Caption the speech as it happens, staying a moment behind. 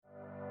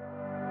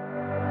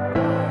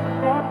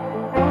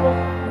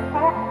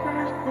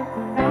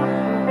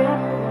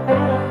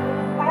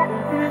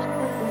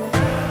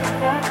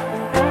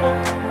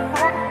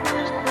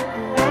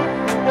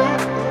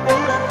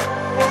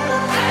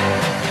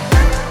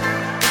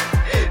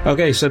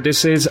Okay, so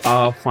this is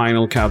our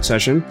final couch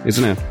session,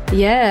 isn't it?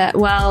 Yeah,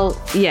 well,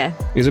 yeah.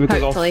 Is it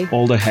because hopefully. of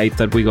all the hate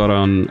that we got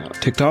on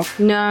TikTok?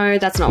 No,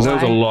 that's not why. There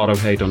was a lot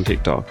of hate on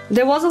TikTok.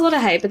 There was a lot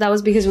of hate, but that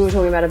was because we were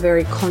talking about a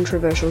very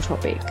controversial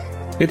topic.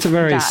 It's a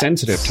very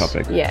sensitive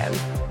topic. Yeah.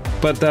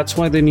 But that's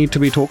why they need to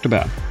be talked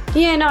about.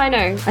 Yeah, no, I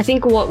know. I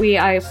think what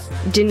I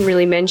didn't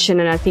really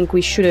mention, and I think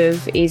we should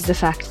have, is the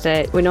fact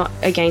that we're not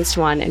against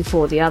one and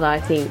for the other.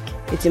 I think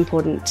it's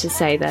important to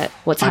say that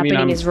what's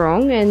happening is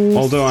wrong. And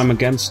although I'm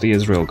against the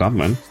Israel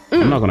government,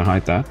 I'm not going to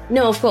hide that.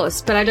 No, of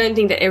course, but I don't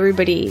think that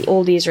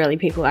all the Israeli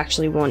people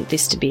actually want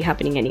this to be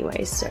happening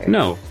anyway. So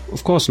no,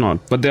 of course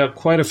not. But there are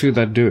quite a few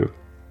that do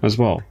as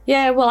well.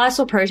 Yeah, well, I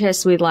saw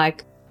protests with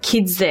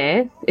kids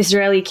there,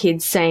 Israeli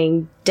kids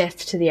saying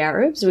death to the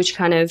Arabs, which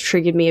kind of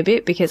triggered me a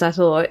bit because I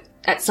thought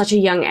at such a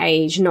young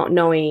age, not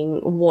knowing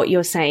what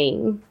you're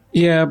saying.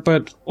 Yeah,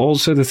 but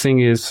also the thing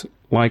is,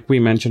 like we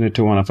mentioned it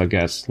to one of our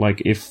guests,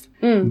 if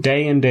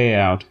day in, day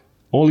out,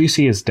 all you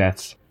see is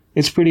deaths,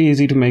 it's pretty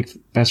easy to make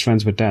best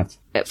friends with death.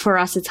 For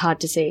us, it's hard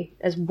to see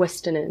as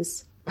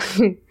Westerners.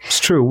 It's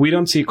true. We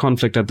don't see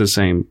conflict at the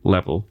same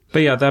level.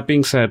 But yeah, that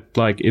being said,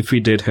 if we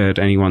did hurt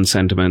anyone's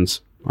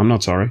sentiments, I'm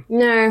not sorry.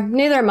 No,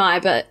 neither am I,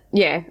 but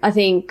yeah, I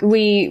think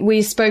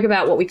we spoke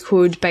about what we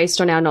could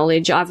based on our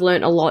knowledge. I've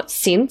learned a lot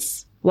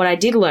since. What I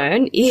did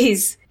learn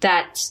is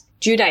that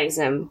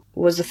Judaism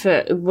was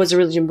a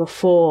religion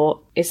before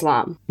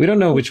Islam. We don't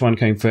know which one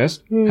came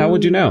first. How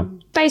would you know?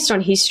 Based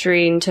on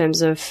history in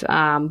terms of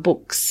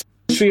books.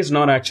 History is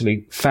not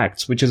actually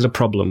facts, which is a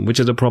problem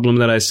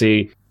that I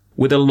see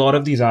with a lot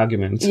of these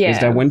arguments, is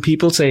that when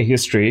people say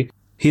history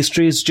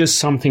is just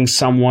something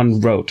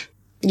someone wrote.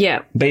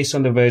 Yeah. Based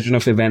on the version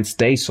of events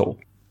they saw.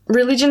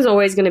 Religion's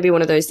always going to be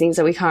one of those things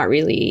that we can't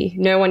really,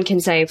 no one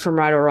can say from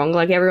right or wrong.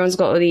 Everyone's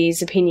got all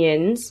these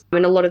opinions,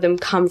 and a lot of them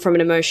come from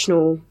an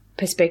emotional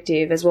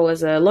perspective as well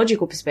as a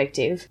logical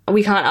perspective.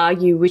 We can't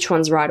argue which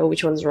one's right or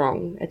which one's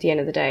wrong at the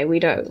end of the day. We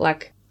don't,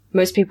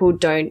 most people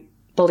don't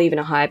believe in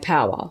a higher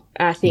power.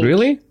 And I think...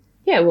 Really?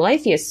 Yeah, well,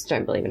 atheists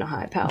don't believe in a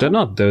higher power. There are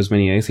not those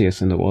many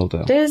atheists in the world,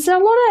 though. There's a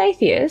lot of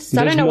atheists.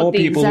 I don't know what the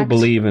There's more people who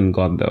believe in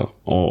God, though,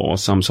 or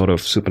some sort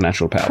of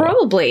supernatural power.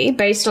 Probably,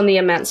 based on the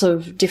amounts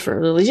of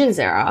different religions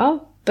there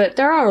are. But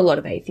there are a lot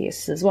of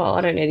atheists as well.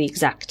 I don't know the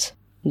exact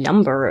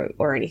number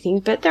or anything,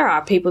 but there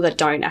are people that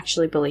don't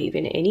actually believe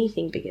in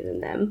anything bigger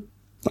than them.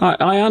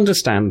 I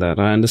understand that.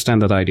 I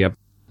understand that idea.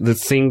 The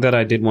thing that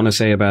I did want to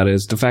say about it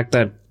is the fact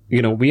that,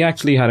 we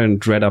actually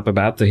hadn't read up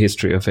about the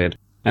history of it.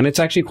 And it's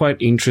actually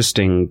quite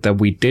interesting that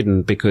we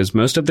didn't, because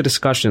most of the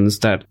discussions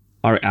that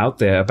are out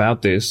there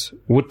about this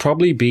would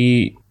probably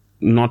be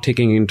not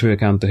taking into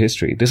account the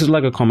history. This is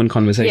a common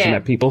conversation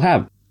that people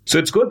have. So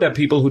it's good that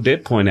people who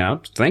did point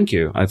out, thank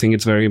you. I think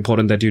it's very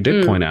important that you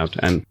did point out.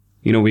 And,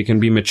 we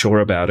can be mature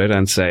about it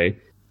and say,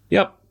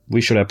 yep,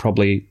 we should have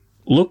probably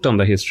looked on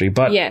the history.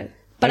 But yeah.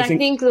 But I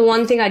think the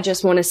one thing I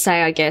just want to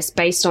say, I guess,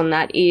 based on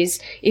that is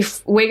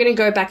if we're going to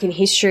go back in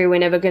history,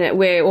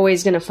 we're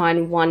always going to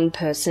find one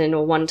person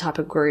or one type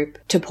of group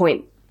to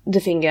point the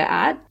finger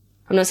at.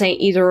 I'm not saying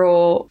either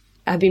or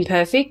have been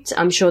perfect.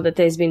 I'm sure that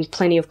there's been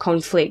plenty of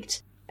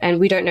conflict and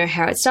we don't know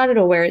how it started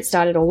or where it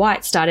started or why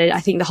it started.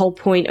 I think the whole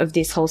point of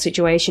this whole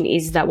situation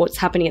is that what's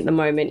happening at the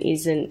moment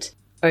isn't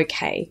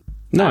okay.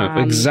 No,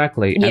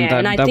 exactly. Yeah,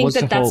 and that was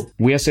the whole...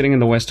 We are sitting in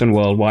the Western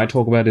world. Why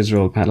talk about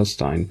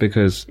Israel-Palestine?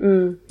 Because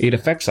it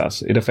affects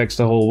us. It affects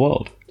the whole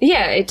world.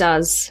 Yeah, it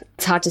does.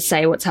 It's hard to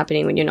say what's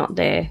happening when you're not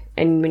there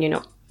and when you're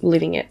not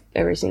living it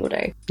every single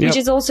day. Yep. Which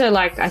is also,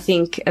 I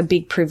think, a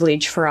big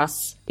privilege for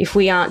us. If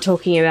we aren't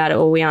talking about it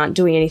or we aren't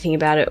doing anything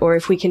about it, or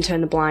if we can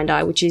turn a blind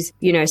eye, which is,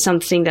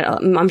 something that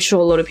I'm sure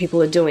a lot of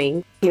people are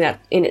doing,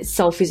 that in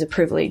itself is a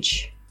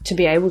privilege to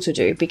be able to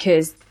do,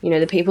 because,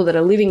 the people that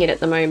are living it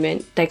at the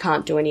moment, they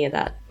can't do any of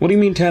that. What do you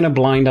mean turn a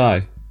blind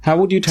eye? How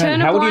would you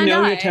how would you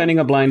know you're turning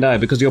a blind eye?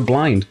 Because you're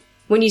blind.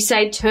 When you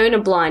say turn a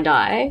blind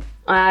eye,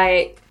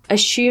 I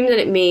assume that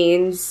it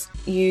means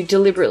you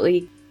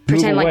deliberately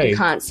pretend like you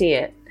can't see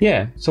it.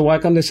 Yeah. So why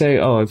can't they say,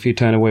 if you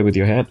turn away with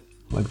your head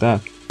like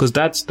that? Because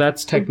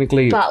that's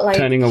technically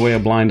turning away a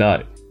blind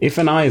eye. If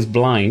an eye is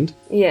blind...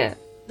 Yeah.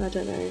 I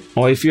don't know.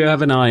 Or if you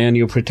have an eye and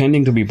you're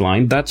pretending to be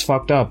blind, that's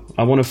fucked up.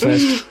 I want to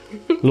first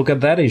look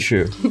at that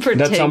issue.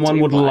 That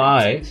someone would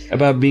lie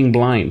about being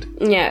blind.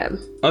 Yeah.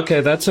 Okay,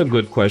 that's a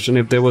good question.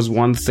 If there was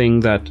one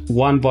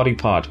body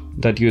part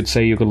that you'd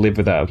say you could live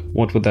without,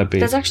 what would that be?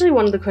 That's actually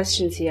one of the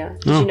questions here.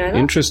 Did you know that?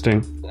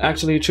 Interesting.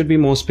 Actually, it should be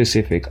more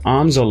specific.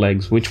 Arms or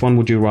legs, which one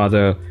would you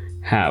rather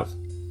have?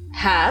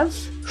 Have?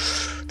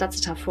 That's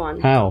a tough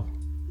one. How?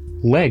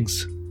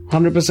 Legs.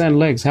 100%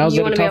 legs. How's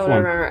that a tough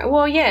one? Run around?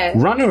 Well, yeah.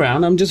 Run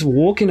around? I'm just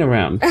walking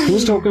around.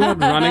 Who's talking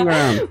about running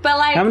around? But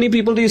how many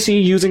people do you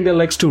see using their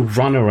legs to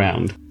run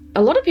around?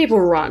 A lot of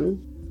people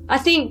run. I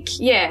think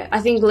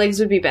legs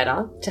would be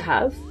better to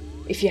have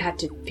if you had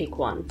to pick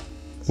one.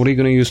 What are you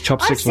going to use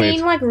chopsticks with?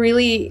 I've seen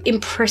really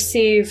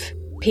impressive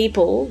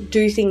people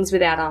do things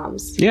without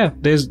arms. Yeah,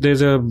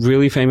 there's a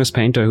really famous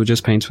painter who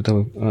just paints with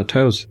her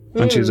toes,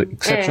 and she's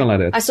exceptional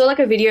at it. I saw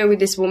a video with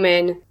this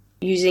woman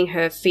using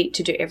her feet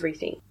to do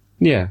everything.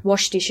 Yeah.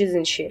 wash dishes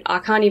and shit. I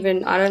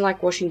don't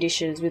like washing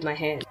dishes with my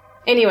hand.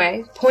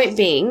 Anyway, point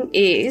being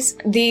is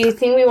the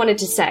thing we wanted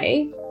to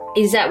say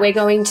is that we're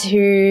going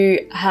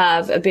to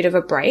have a bit of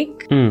a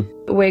break.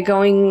 We're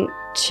going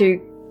to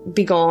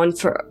be gone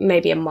for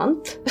maybe a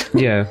month.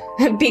 Yeah.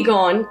 Be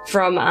gone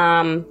from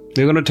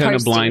We're going to turn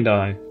posting. a blind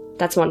eye.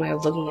 That's one way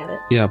of looking at it.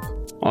 Yep.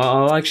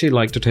 I'll actually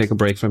like to take a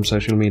break from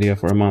social media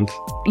for a month.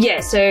 Yeah,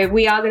 so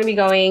we are going to be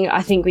going.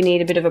 I think we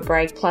need a bit of a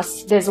break.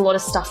 Plus, there's a lot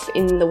of stuff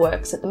in the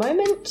works at the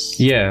moment.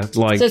 Yeah,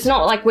 like... So it's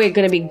not like we're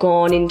going to be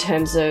gone in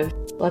terms of...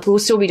 Like, we'll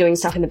still be doing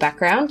stuff in the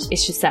background.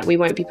 It's just that we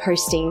won't be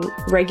posting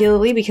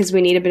regularly because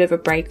we need a bit of a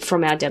break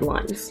from our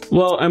deadlines.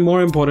 Well, and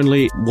more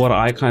importantly, what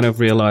I kind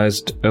of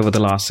realized over the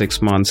last 6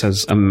 months,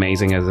 as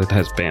amazing as it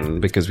has been,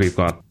 because we've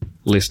got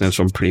listeners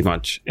from pretty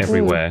much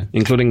everywhere,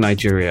 including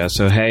Nigeria.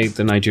 So, hey,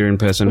 the Nigerian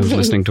person who's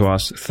listening to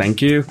us,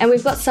 thank you. And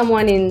we've got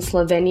someone in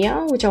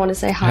Slovenia, which I want to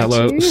say hi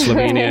Hello, to.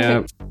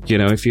 Slovenia. You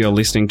know, if you're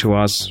listening to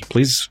us,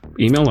 please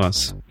email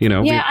us. You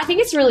know, Yeah, I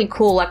think it's really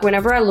cool. Like,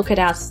 whenever I look at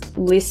our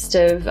list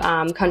of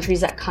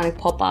countries that kind of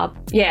pop up,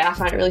 yeah, I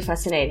find it really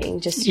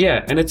fascinating. Just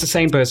yeah, and it's the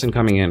same person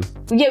coming in.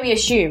 yeah, we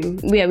assume.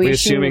 Yeah, We're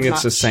assuming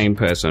it's the same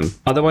person.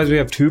 Otherwise, we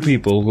have 2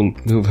 people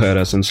who've heard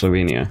us in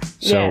Slovenia.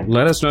 So Yeah.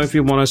 let us know if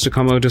you want us to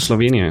come over to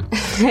Slovenia.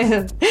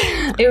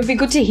 It would be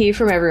good to hear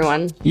from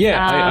everyone.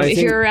 Yeah, I if think-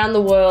 you're around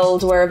the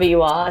world, wherever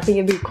you are, I think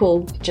it'd be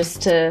cool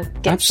just to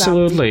get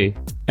Absolutely.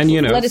 And, you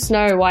know, let us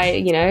know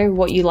why,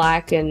 what you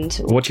like and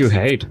what you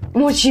hate.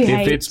 what you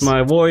hate. If it's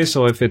my voice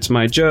or if it's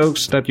my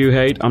jokes that you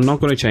hate, I'm not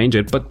going to change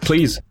it. But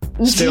please,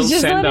 still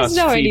Just send let us us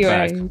know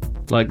feedback. anyway.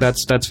 Like,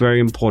 that's very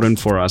important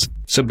for us.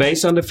 So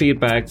based on the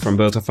feedback from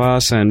both of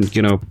us and,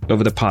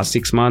 over the past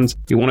 6 months,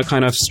 we want to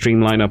kind of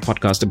streamline our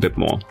podcast a bit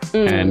more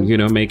and,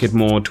 make it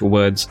more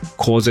towards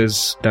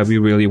causes that we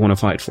really want to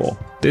fight for.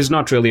 There's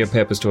not really a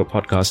purpose to a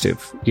podcast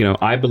if,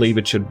 I believe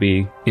it should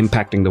be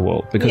impacting the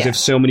world, because Yeah. if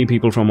so many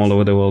people from all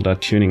over the world are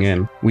tuning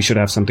in, we should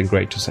have something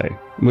great to say,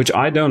 which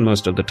I don't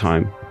most of the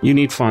time. You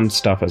need fun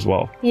stuff as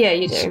well. Yeah,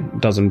 you do. It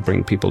doesn't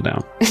bring people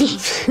down.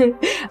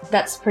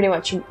 That's pretty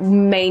much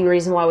main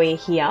reason why we're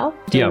here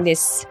doing Yeah.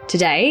 this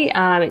today.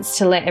 It's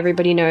to let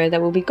everybody know that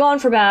we'll be gone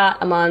for about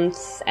a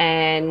month,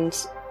 and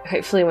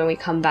hopefully when we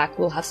come back,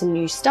 we'll have some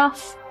new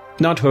stuff.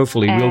 Not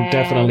hopefully, we'll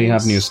definitely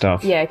have new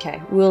stuff. Yeah, okay.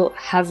 We'll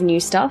have new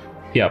stuff.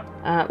 Yep.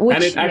 Which,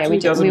 And it actually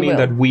doesn't mean will.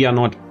 that we are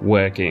not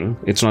working.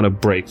 It's not a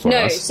break for No,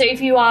 us. so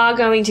if you are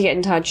going to get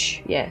in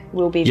touch,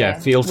 we'll be Yeah,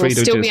 there. feel free we'll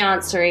to still just- be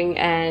answering,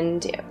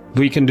 and yeah.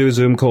 We can do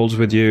Zoom calls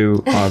with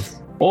you.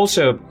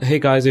 Also, hey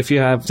guys, if you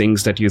have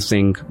things that you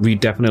think we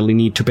definitely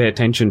need to pay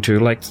attention to,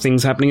 like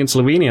things happening in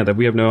Slovenia that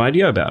we have no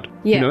idea about,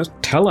 Yeah.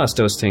 tell us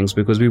those things,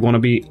 because we want to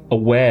be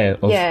aware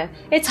of... Yeah,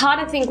 it's hard.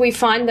 I think we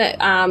find that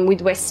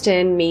with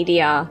Western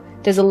media,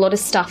 there's a lot of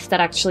stuff that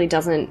actually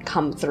doesn't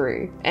come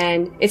through.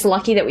 And it's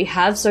lucky that we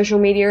have social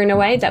media in a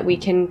way that we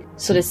can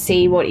sort of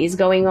see what is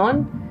going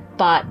on.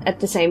 But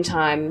at the same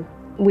time,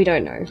 we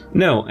don't know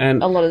No,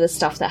 and... a lot of the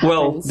stuff that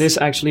Well, happens. this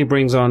actually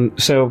brings on...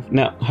 So,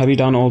 now, have you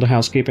done all the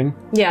housekeeping?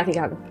 Yeah, I think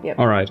I have. Yep.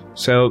 All right,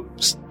 so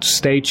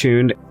stay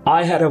tuned.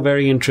 I had a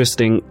very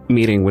interesting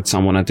meeting with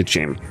someone at the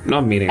gym.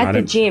 Not meeting. At I the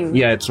didn't- gym?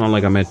 Yeah, it's not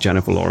like I met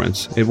Jennifer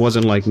Lawrence. It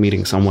wasn't like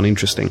meeting someone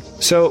interesting.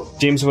 So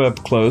gyms were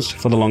closed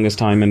for the longest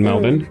time in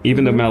Melbourne.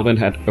 Even though Melbourne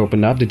had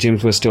opened up, the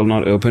gyms were still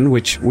not open,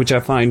 which I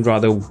find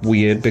rather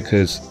weird,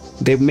 because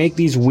they make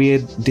these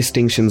weird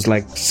distinctions,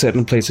 like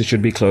certain places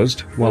should be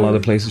closed while other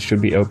places should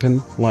be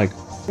open. Like,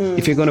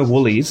 if you're going to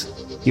Woolies,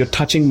 you're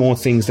touching more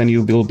things than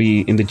you will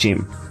be in the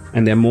gym,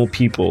 and there are more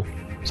people.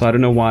 So I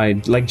don't know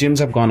why, like, gyms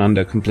have gone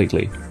under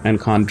completely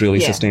and can't really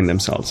Yeah. sustain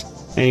themselves.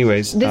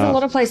 Anyways, There's a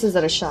lot of places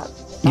that are shut.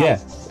 yeah,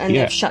 And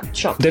yeah. they've shut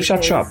shop. They've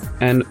shut because- shop,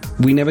 and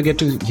we never get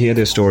to hear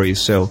their stories.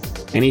 So,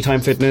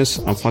 Anytime Fitness,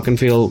 I fucking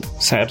feel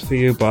sad for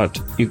you, but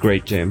you're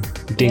great gym.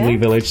 Dingley Yeah?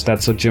 Village,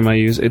 that's the gym I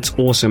use. It's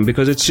awesome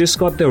because it's just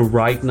got the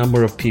right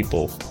number of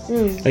people.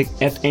 Like,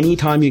 at any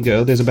time you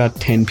go, there's about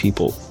 10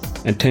 people.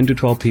 And 10 to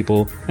 12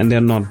 people, and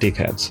they're not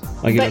dickheads.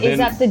 Like, But is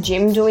that the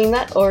gym doing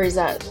that, or is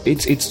that...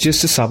 it's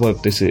just a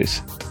suburb, this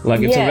is.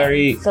 Like, it's a Yeah,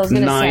 very so I was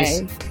gonna nice...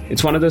 say.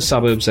 It's one of those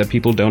suburbs that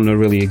people don't know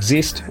really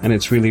exist, and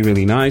it's really,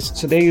 really nice.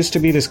 So there used to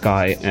be this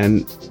guy,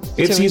 and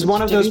he's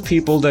one of those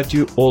people that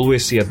you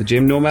always see at the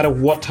gym, no matter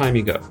what time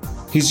you go.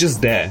 He's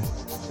just there.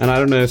 And I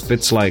don't know if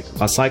it's like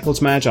a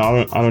cycles match,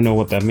 I don't know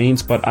what that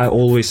means, but I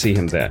always see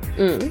him there.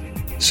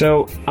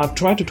 So I've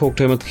tried to talk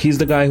to him. He's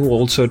the guy who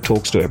also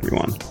talks to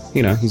everyone.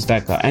 He's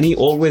that guy. And he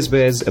always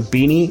wears a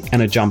beanie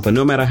and a jumper,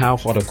 no matter how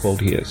hot or cold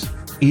he is.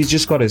 He's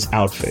just got his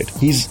outfit.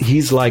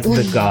 He's like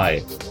the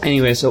guy.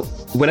 Anyway, so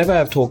whenever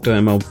I've talked to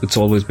him, it's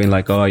always been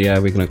like, oh yeah,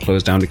 we're going to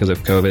close down because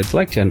of COVID.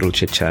 Like general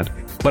chit chat.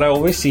 But I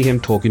always see him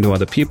talking to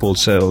other people.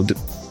 So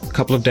a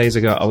couple of days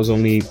ago, I was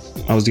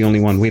the only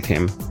one with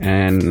him,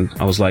 and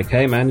I was like,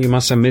 hey man, you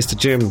must have missed the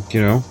gym,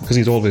 because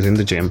he's always in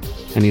the gym.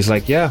 And he's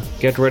like, yeah,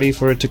 get ready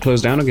for it to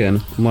close down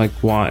again. I'm like,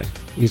 why?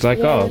 He's like,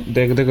 oh,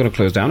 they're going to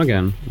close down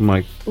again. I'm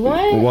like,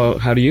 What? well,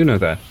 how do you know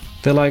that?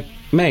 They're like,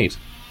 mate,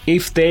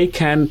 if they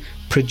can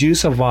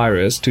produce a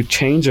virus to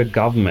change a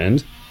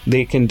government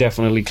they can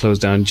definitely close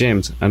down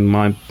gyms. And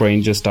my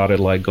brain just started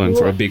like going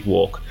for a big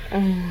walk.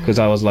 Because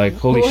I was like,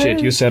 holy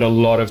shit, you said a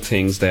lot of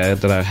things there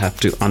that I have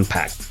to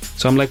unpack.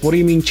 So I'm like, what do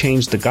you mean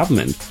change the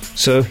government?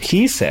 So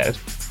he said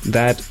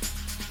that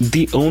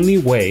the only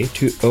way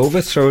to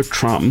overthrow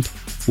Trump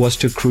was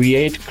to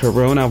create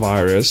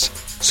coronavirus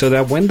so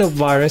that when the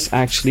virus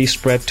actually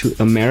spread to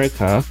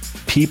America,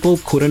 people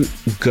couldn't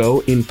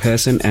go in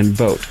person and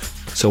vote.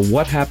 So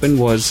what happened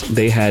was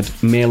they had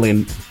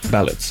mail-in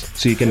ballots.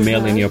 So you can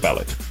mail in your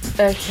ballot.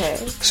 Okay.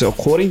 So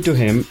according to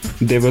him,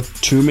 there were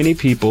too many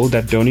people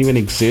that don't even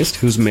exist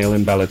whose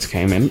mail-in ballots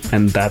came in,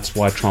 and that's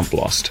why Trump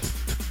lost.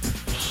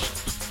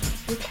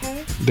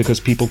 Okay. Because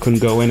people couldn't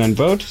go in and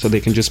vote, so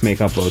they can just make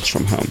up votes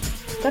from home.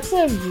 That's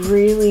a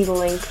really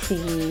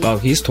lengthy... Well,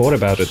 he's thought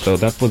about it, though.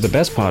 That was the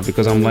best part,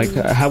 because I'm like,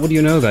 how would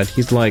you know that?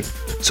 He's like,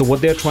 so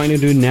what they're trying to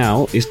do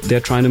now is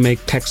they're trying to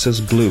make Texas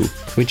blue,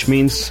 which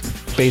means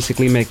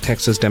basically make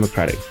Texas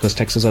Democratic, because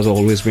Texas has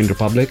always been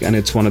Republic, and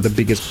it's one of the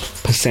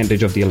biggest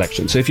percentage of the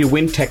election. So if you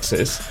win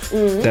Texas,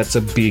 that's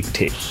a big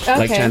tick. Okay.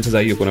 Like, chances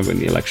are you're going to win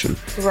the election.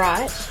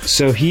 Right.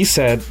 So he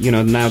said,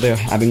 now they're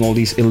having all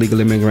these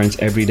illegal immigrants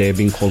every day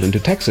being called into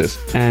Texas.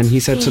 And he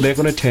said, so they're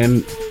going to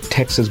turn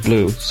Texas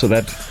blue so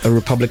that a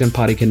Republican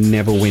Party can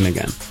never win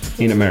again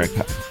in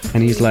America.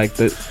 And he's like,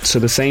 so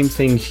the same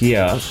thing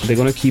here, they're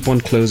going to keep on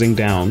closing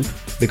down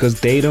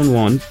because they don't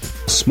want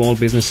small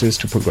businesses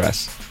to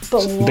progress.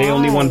 But why? They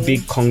only want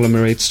big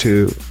conglomerates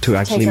to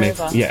actually Take make...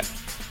 over. Yeah.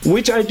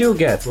 Which I do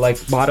get.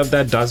 Like, part of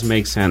that does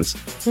make sense.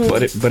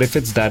 But if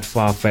it's that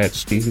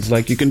far-fetched, it's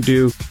like you can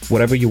do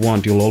whatever you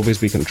want. You'll always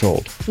be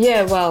controlled.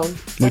 Yeah, well,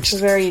 that's a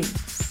very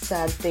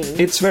sad thing.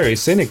 It's very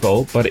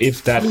cynical, but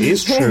if that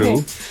is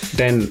true,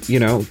 then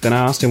I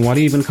asked him, why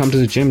do you even come to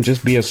the gym?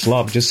 Just be a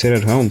slob. Just sit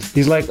at home.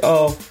 He's like,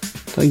 oh,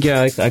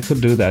 yeah, I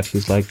could do that.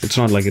 He's like, it's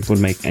not like it would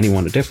make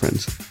anyone a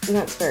difference.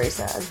 That's very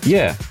sad.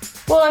 Yeah.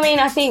 Well, I mean,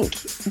 I think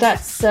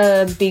that's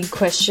a big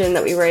question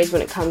that we raise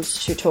when it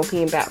comes to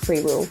talking about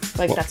free will.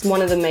 Like, that's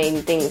one of the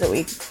main things that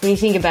when you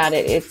think about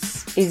it,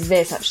 is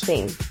there such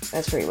thing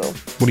as free will?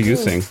 What do you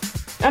think?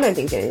 I don't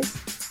think there is.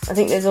 I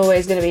think there's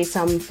always going to be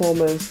some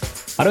form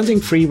of... I don't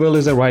think free will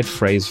is the right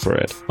phrase for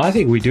it. I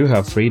think we do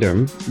have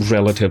freedom,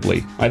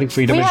 relatively. I think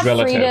freedom is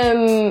relative.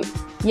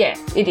 Freedom... Yeah,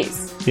 it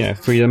is. Yeah,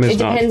 freedom is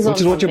not. Depends on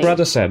Which is what your something.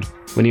 brother said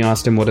when you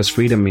asked him what does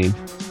freedom mean.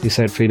 He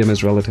said freedom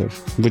is relative,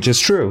 which is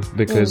true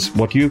because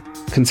what you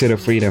consider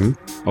freedom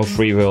or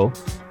free will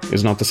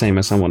is not the same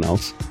as someone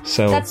else.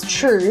 So That's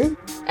true,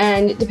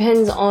 and it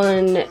depends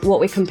on what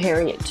we're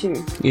comparing it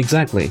to.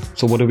 Exactly.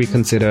 So what do we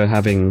consider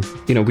having?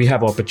 We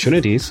have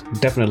opportunities.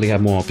 Definitely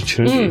have more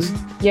opportunities.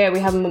 Yeah, we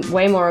have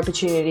way more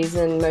opportunities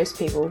than most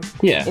people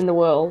in the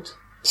world.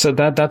 So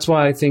that's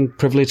why I think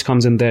privilege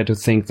comes in there, to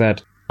think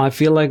that I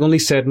feel like only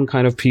certain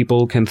kind of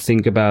people can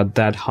think about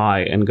that high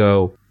and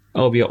go,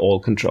 oh, we are all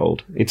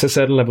controlled. It's a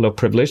certain level of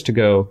privilege to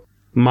go,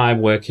 my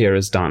work here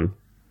is done.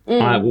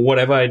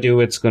 Whatever I do,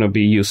 it's going to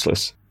be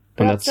useless.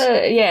 And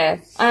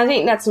I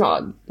think that's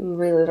not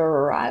really the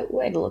right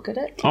way to look at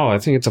it. Oh, I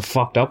think it's a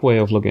fucked up way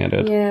of looking at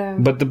it. Yeah.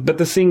 But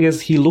the thing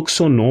is, he looks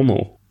so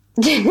normal.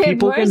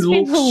 People can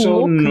look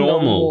so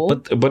normal.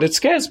 But it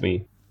scares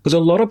me. Because a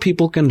lot of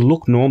people can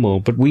look normal,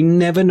 but we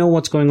never know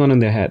what's going on in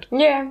their head.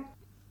 Yeah.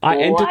 I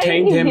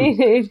entertained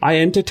him. I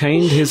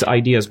entertained his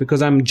ideas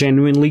because I'm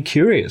genuinely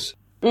curious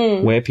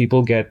where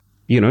people get,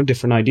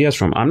 different ideas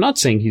from. I'm not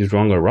saying he's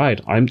wrong or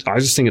right. I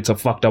just think it's a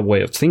fucked up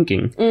way of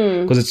thinking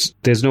because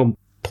there's no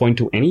point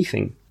to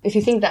anything. If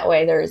you think that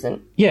way, there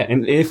isn't. Yeah,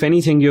 and if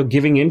anything, you're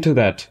giving into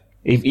that.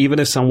 Even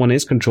if someone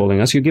is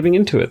controlling us, you're giving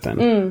into it then.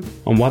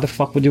 And why the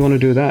fuck would you want to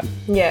do that?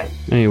 Yeah.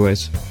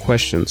 Anyways,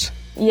 questions.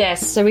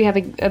 Yes, so we have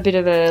a bit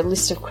of a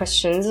list of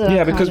questions that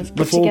I've because kind of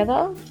put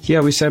together.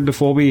 Yeah, we said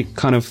before we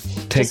kind of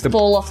take Just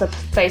fall off the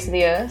face of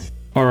the earth.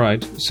 All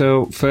right,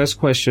 so first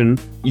question.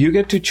 You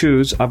get to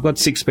choose. I've got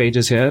 6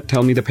 pages here.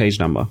 Tell me the page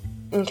number.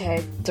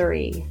 Okay,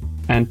 3.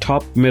 And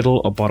top,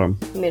 middle, or bottom?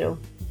 Middle.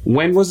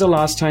 When was the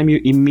last time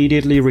you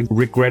immediately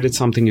regretted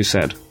something you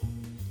said?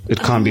 It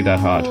can't be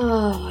that hard.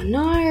 Oh,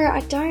 no,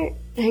 I don't.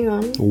 Hang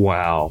on.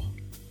 Wow.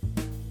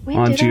 When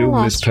Aren't did I you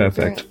last Miss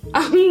Perfect? regret?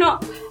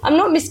 I'm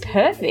not Miss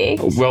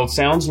Perfect. Well,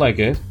 sounds like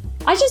it.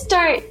 I just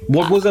don't...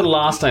 What was the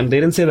last time? They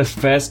didn't say the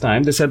first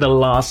time. They said the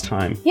last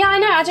time. Yeah, I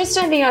know. I just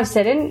don't think I've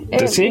said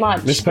it See?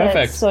 much. Miss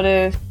Perfect. That's sort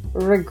of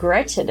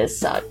regretted as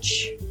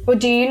such. Well,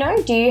 do you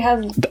know? Do you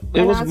have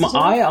It was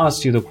I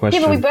asked you the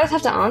question. Yeah, but we both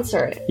have to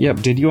answer it. Yep.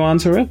 Did you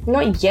answer it?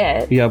 Not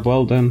yet. Yeah,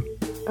 well then.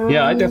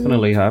 Yeah, I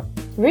definitely have.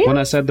 Really? When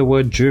I said the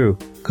word Jew.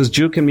 Because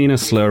Jew can mean a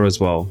slur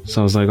as well.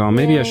 So I was like, oh,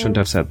 maybe I shouldn't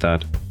have said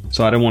that.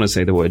 So I don't want to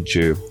say the word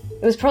Jew.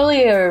 It was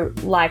probably a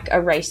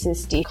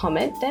racist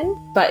comment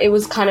then, but it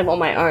was kind of on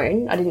my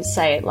own. I didn't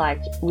say it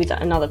with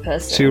another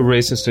person. So you're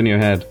racist in your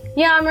head.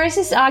 Yeah, I'm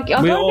racist.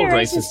 We're all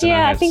racist in our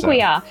Yeah, I heads, think so.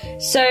 we are.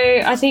 So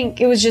I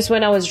think it was just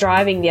when I was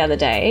driving the other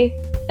day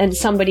and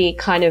somebody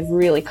kind of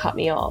really cut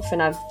me off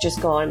and I've just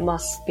gone,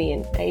 must be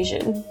an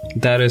Asian.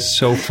 That is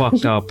so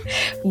fucked up.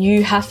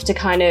 You have to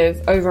kind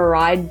of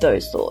override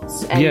those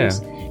thoughts.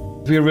 And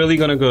we're really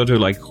going to go to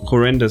like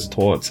horrendous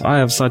thoughts. I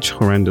have such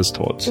horrendous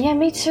thoughts. Yeah,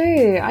 me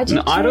too. I do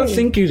No, too. I don't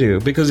think you do,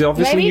 because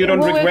obviously Maybe you don't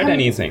we're regret coming-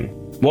 anything.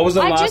 What was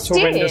the last just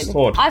horrendous did.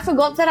 thought? I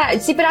forgot that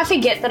but I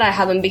forget that I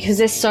have them because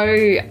they're so,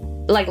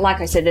 like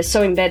I said, they're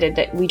so embedded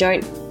that we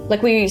don't,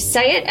 like we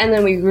say it and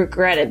then we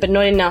regret it, but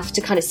not enough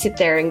to kind of sit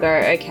there and go,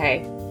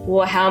 okay,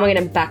 well, how am I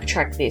going to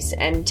backtrack this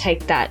and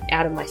take that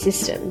out of my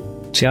system?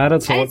 See, I had a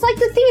And thought. it's like,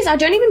 the thing is, I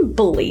don't even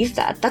believe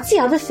that. That's the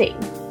other thing.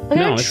 Like,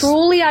 No,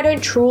 I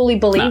don't truly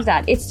believe No.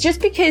 that. It's just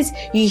because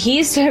you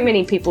hear so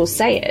many people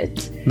say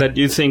it. That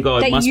you think, oh,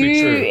 it That must be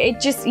true.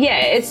 it just,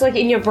 it's like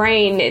in your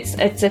brain, it's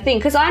a thing.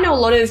 Because I know a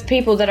lot of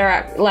people that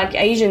are like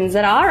Asians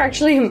that are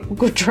actually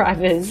good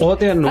drivers. Or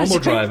they're normal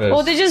drivers.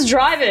 Or they're just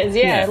drivers,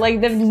 Yeah.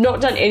 Like they've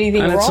not done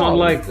anything And wrong. it's not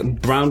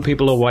like brown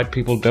people or white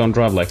people don't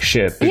drive like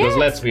shit. Because Yeah.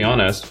 let's be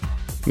honest,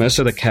 most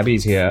of the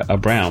cabbies here are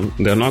brown.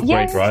 They're not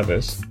Yeah. great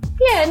drivers.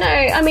 Yeah, no,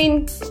 I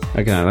mean,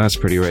 Again, that's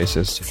pretty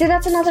racist. see,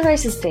 that's another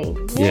racist thing.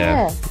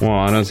 Yeah. Well,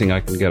 I don't think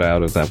I can get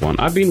out of that one.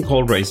 I've been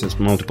called racist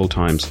multiple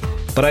times.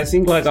 But I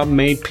think like I've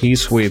made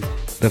peace with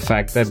the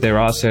fact that there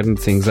are certain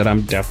things that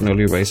I'm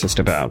definitely racist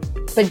about.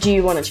 But do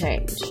you want to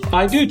change?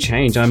 I do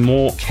change. I'm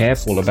more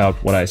careful about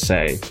what I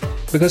say.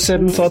 Because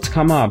certain thoughts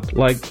come up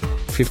like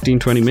 15,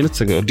 20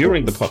 minutes ago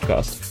during the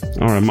podcast.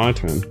 Alright, my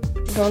turn.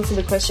 Go on to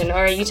the question.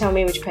 Alright, you tell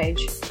me which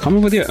page. Come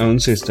up with your own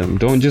system.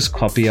 Don't just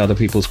copy other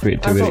people's I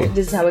creativity. thought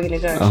this is how we're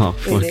going to go. Oh,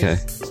 through okay.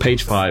 this.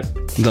 Page 5.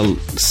 The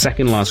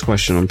second last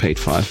question on page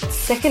 5.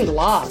 Second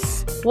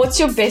last. What's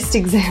your best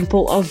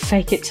example of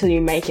fake it till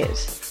you make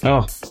it?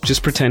 Oh,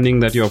 just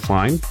pretending that you're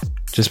fine.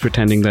 Just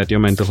pretending that your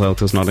mental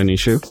health is not an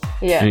issue.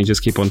 Yeah. And you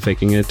just keep on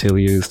faking it till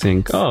you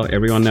think, oh,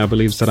 everyone now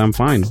believes that I'm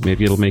fine.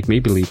 Maybe it'll make me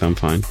believe I'm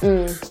fine.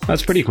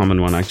 That's a pretty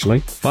common one,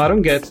 actually. But I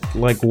don't get,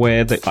 like,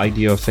 where the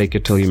idea of fake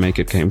it till you make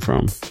it came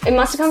from. It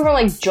must have come from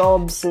like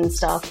jobs and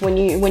stuff when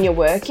you're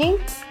working.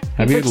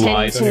 Have you pretend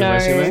lied to on your know-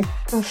 resume?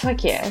 Oh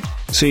fuck yeah!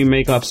 So you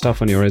make up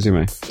stuff on your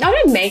resume? I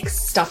don't make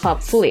stuff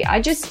up fully. I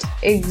just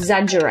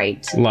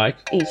exaggerate Like?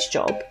 each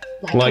job.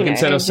 Like, you know,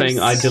 instead of and saying,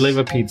 just- I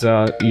deliver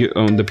pizza, you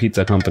own the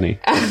pizza company.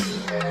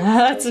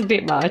 That's a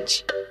bit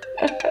much.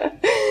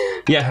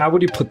 Yeah, how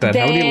would you put that?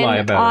 How would you lie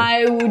about it?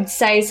 I would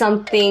say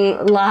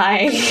something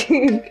like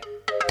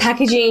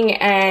packaging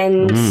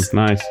and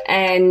Nice.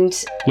 and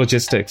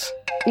Logistics.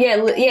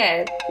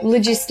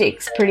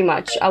 logistics. Pretty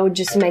much, I would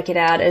just make it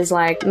out as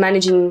like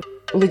managing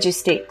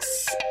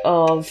logistics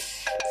of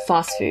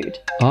fast food.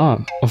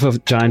 Ah, of a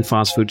giant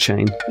fast food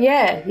chain.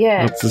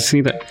 Yeah. To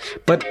see that.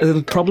 But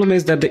the problem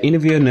is that the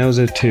interviewer knows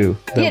it too.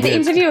 Yeah, the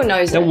interviewer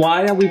knows Then it.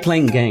 why are we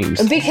playing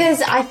games?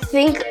 Because I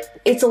think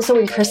it's also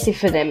impressive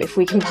for them if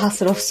we can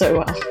pass it off so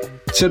well.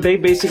 So they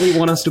basically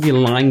want us to be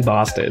lying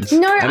bastards.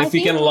 No, and I if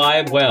we can think-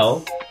 lie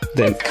well,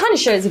 then... Kind of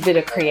shows a bit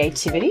of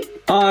creativity.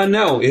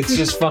 No, it's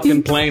just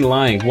fucking plain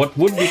lying. What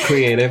would be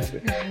creative?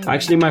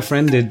 Actually, my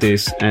friend did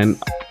this, and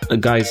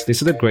guys,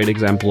 this is a great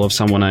example of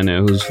someone I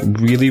know who's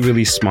really,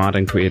 really smart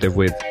and creative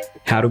with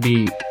how to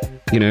be,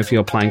 if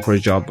you're applying for a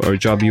job or a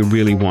job you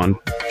really want.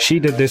 She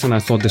did this, and I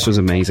thought this was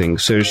amazing.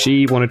 So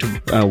she wanted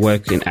to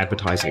work in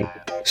advertising.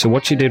 So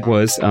what she did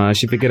was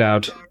she figured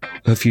out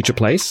her future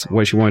place,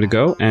 where she wanted to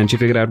go, and she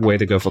figured out where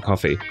to go for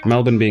coffee.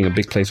 Melbourne being a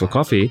big place for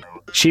coffee,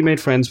 she made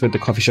friends with the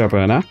coffee shop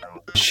owner.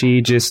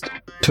 She just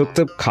took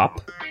the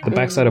cup, the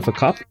backside of a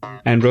cup,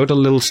 and wrote a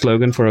little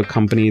slogan for a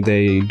company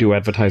they do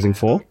advertising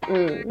for,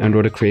 and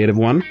wrote a creative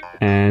one,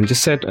 and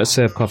just said,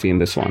 serve coffee in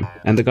this one.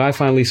 And the guy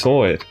finally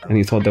saw it, and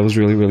he thought that was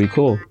really, really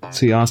cool.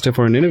 So he asked her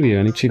for an interview,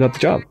 and she got the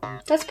job.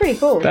 That's pretty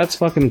cool. That's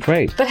fucking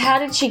great. But how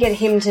did she get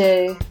him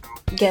to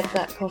get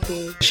that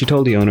coffee She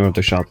told the owner of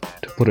the shop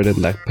to put it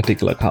in that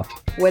particular cup.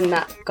 when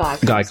that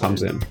guy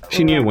Comes in.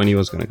 She knew when he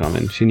was going to come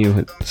in. She knew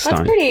his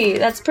time.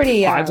 That's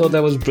pretty. I thought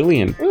that was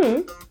brilliant.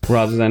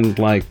 Rather than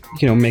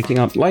making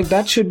up. Like,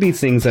 that should be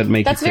things that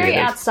make That's you very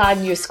creative. outside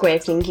your square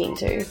thinking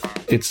too.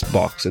 It's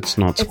box. It's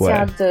not It's square.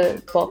 out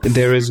the box.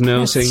 There is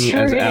no That's thing true,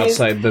 as it is.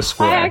 outside the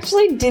square. I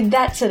actually did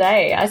that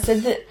today.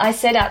 I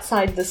said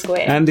outside the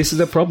square. And this is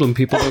the problem.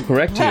 People don't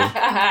correct you.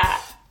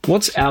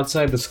 What's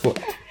outside the square?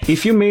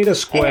 If you made a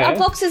square... A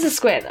box is a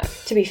square though,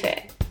 to be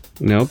fair.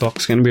 No,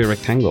 box can be a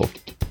rectangle.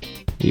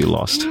 You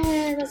lost.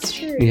 Yeah, that's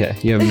true. Yeah,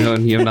 you have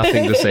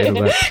nothing to say to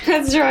that.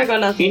 That's true, I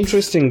got nothing.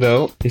 Interesting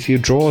though, if you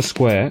draw a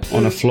square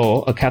on a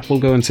floor, a cat will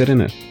go and sit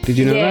in it. Did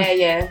you know that?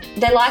 Yeah.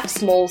 They like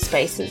small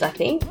spaces, I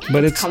think.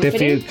 But they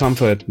feel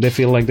comfort. They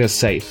feel like they're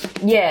safe,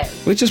 Yeah.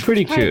 which is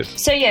pretty cute.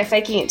 So yeah,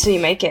 faking it till you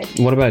make it.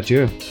 What about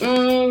you?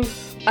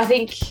 I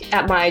think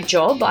at my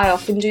job, I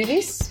often do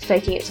this,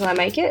 faking it till I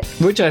make it.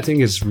 Which I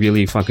think is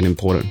really fucking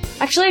important.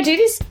 Actually, I do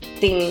this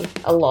thing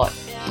a lot.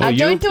 Oh, I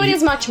don't do it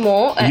as much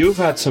more. You've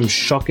had some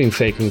shocking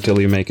faking till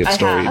you make it I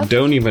story. have.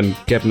 Don't even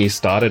get me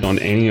started on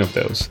any of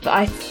those.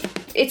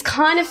 It's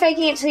kind of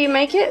faking it till you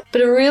make it,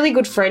 but a really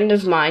good friend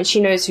of mine, she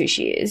knows who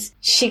she is.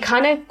 She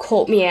kind of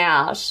caught me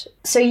out.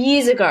 So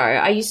years ago,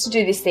 I used to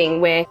do this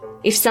thing where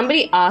if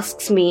somebody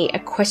asks me a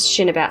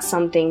question about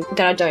something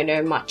that I don't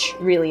know much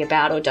really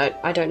about, or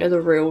I don't know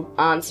the real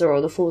answer or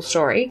the full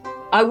story,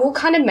 I will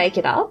kind of make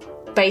it up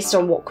based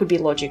on what could be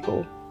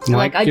logical.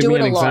 Like, I give do me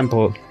it an a lot.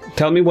 example.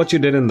 Tell me what you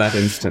did in that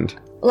instant.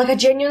 Like, I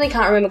genuinely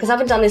can't remember because I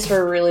haven't done this for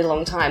a really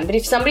long time. But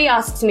if somebody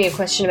asks me a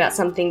question about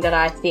something that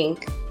I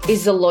think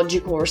is the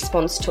logical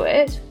response to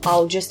it,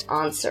 I'll just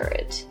answer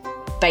it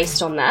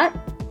based on that.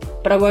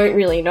 But I won't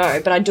really know.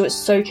 But I do it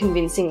so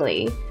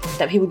convincingly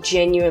that people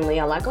genuinely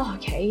are like, oh,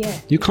 okay, yeah.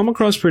 You come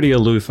across pretty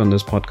aloof on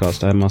this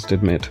podcast, I must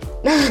admit.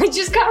 I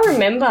just can't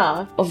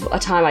remember of a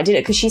time I did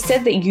it because she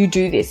said that you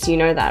do this, you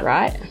know that,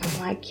 right? And I'm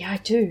like, yeah, I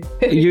do.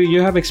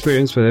 You have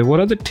experience with it.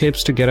 What are the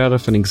tips to get out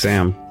of an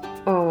exam?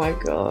 Oh my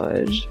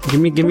god.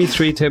 Give me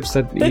 3 tips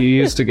that you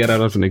use to get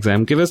out of an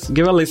exam. Give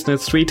our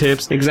listeners 3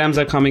 tips. Exams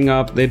are coming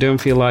up. They don't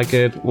feel like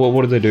it. Well,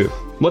 what do they do?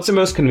 What's the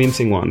most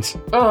convincing ones?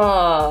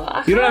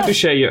 Oh, you don't have to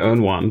share your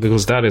own one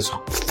because that is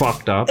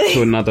fucked up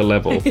to another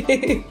level.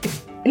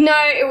 No,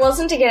 it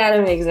wasn't to get out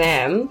of an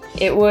exam.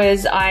 It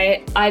was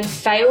I'd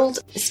failed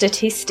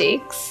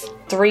statistics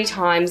 3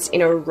 times in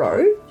a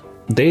row.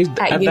 At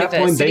that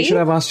point, they should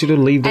have asked you to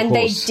leave the course. And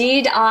they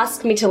did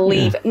ask me to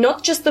leave,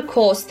 not just the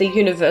course, the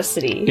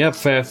university. Yeah,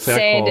 fair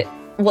said, call.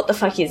 What the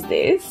fuck is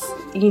this?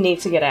 You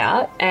need to get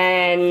out.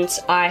 And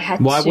I had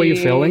to... Why were you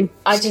failing?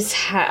 I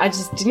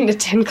just didn't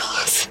attend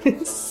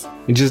classes.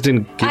 You just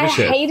didn't give a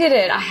shit? I hated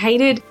it. I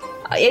hated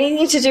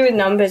anything to do with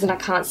numbers and I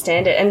can't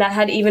stand it. And that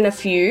had even a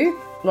few...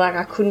 Like,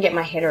 I couldn't get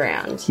my head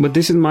around. But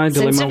this is my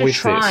dilemma with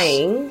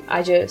trying,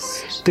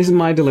 this is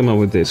my dilemma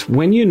with this.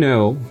 When you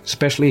know,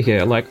 especially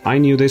here, like, I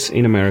knew this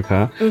in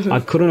America, I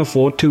couldn't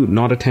afford to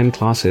not attend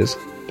classes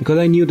because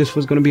I knew this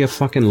was going to be a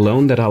fucking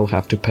loan that I'll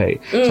have to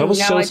pay. So I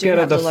was so scared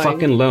of the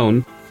fucking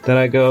loan that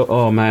I go,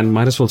 oh man,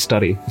 might as well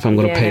study if I'm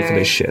going to pay for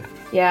this shit.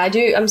 Yeah, I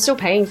do. I'm still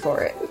paying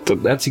for it. So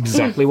that's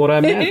exactly what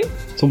I meant.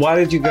 So why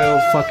did you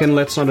go, fucking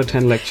let's not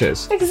attend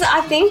lectures? Because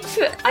I think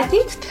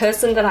the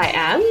person that I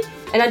am,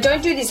 and I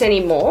don't do this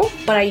anymore,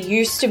 but I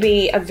used to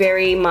be a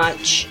very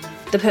much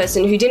the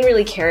person who didn't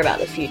really care about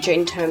the future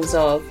in terms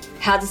of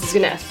how this is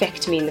going to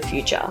affect me in the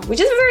future, which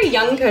is a very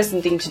young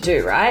person thing to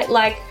do, right?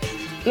 Like,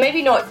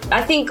 maybe not.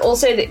 I think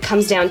also that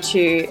comes down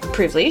to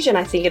privilege, and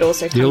I think it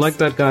also comes... You're like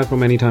that guy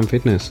from Anytime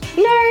Fitness.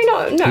 No.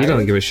 He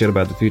doesn't give a shit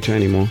about the future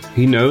anymore.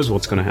 He knows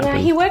what's going to happen.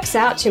 No, he works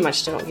out too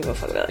much to not give a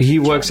fuck about the future. He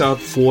works out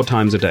 4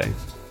 times a day.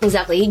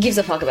 Exactly. He gives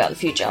a fuck about the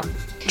future.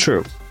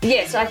 True.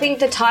 Yeah, so I think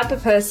the type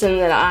of person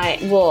that I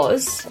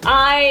was,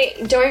 I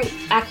don't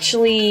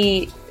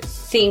actually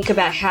think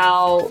about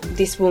how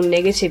this will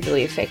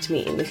negatively affect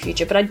me in the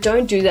future, but I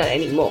don't do that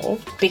anymore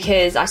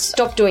because I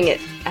stopped doing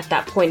it at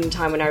that point in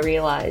time when I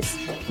realised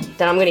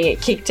that I'm going to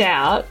get kicked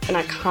out and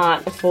I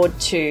can't afford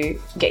to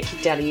get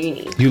kicked out of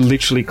uni. You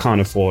literally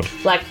can't afford.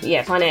 Like,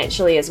 yeah,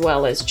 financially as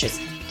well as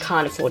just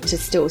can't afford to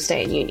still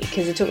stay in uni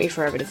because it took me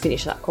forever to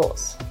finish that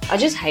course. I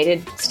just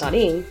hated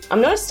studying.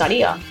 I'm not a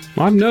studier.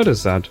 I've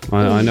noticed that.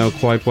 I know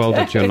quite well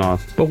that you're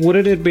not. But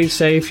wouldn't it be,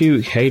 say, if you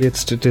hated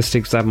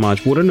statistics that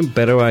much, wouldn't a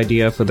better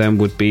idea for them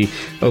would be,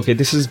 okay,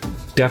 this is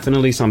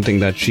definitely something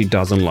that she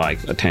doesn't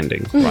like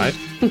attending, right?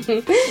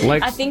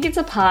 Like, I think it's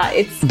a part.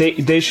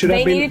 They should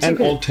have been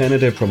an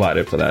alternative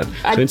provided for that.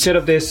 So instead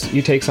of this,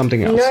 you take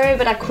something else. No,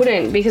 but I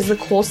couldn't because the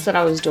course that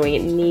I was doing,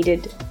 it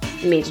needed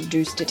me to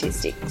do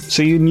statistics.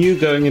 So you knew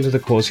going into the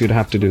course you'd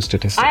have to do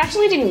statistics? I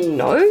actually didn't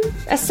know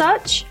as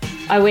such.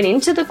 I went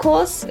into the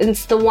course, and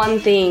it's the one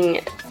thing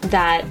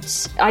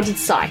that I did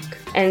psych.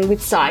 And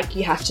with psych,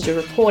 you have to do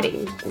report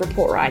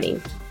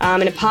writing.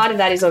 And a part of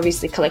that is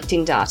obviously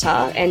collecting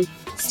data. And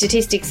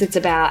statistics, it's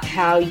about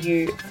how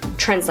you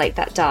translate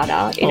that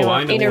data in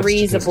a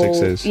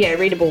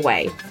readable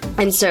way.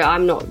 And so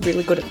I'm not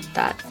really good at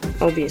that.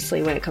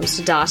 Obviously, when it comes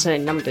to data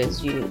and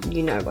numbers,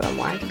 you know what I'm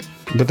like.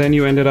 But then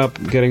you ended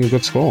up getting a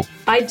good score.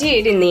 I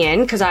did in the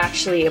end because I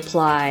actually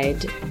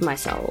applied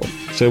myself.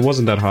 So it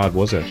wasn't that hard,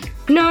 was it?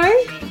 No,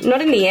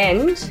 not in the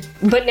end.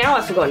 But now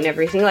I've forgotten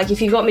everything. Like,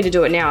 if you got me to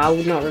do it now, I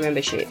would not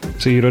remember shit.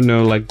 So you don't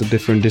know, like, the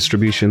different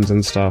distributions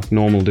and stuff,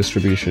 normal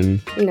distribution,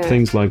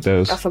 things like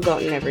those? I've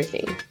forgotten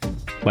everything.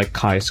 Like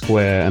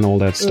chi-square and all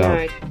that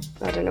stuff?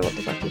 No, I don't know what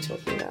the fuck you're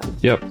talking about.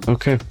 Yep,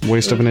 okay.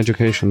 Waste of an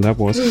education, that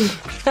was.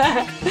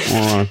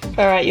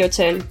 All right, your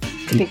turn.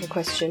 Pick a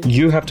question.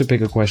 You have to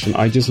pick a question.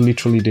 I just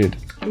literally did.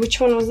 Which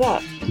one was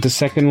that? The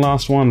second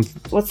last one.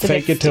 What's the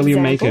Fake it till you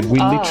make it. We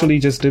literally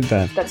just did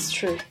that. That's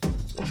true.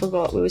 I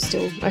forgot. We were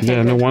still...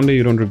 Yeah, no wonder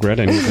you don't regret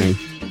anything.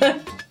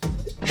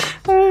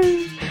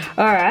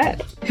 All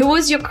right. Who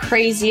was your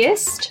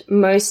craziest,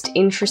 most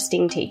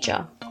interesting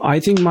teacher? I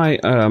think my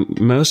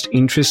most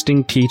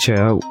interesting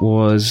teacher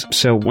was...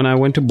 So when I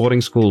went to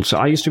boarding school, so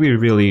I used to be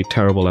really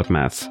terrible at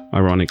math,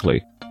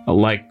 ironically.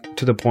 Like,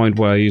 to the point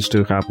where I used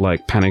to have,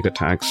 like, panic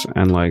attacks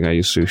and, like, I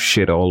used to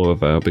shit all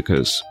over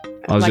because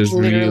I was just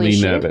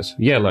really nervous.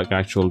 Yeah, like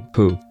actual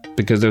poo.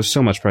 Because there was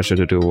so much pressure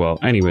to do well.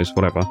 Anyways,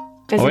 whatever.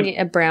 Isn't it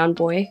a brown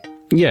boy?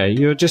 Yeah,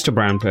 you're just a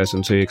brown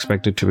person, so you're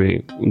expected to be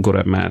good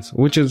at math,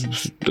 which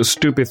is a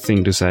stupid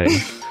thing to say.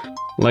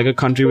 Like a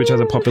country which has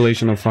a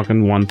population of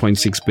fucking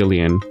 1.6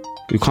 billion,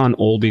 you can't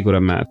all be good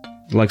at math.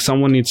 Like,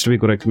 someone needs to be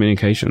good at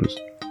communications.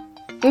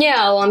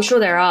 Yeah, well, I'm sure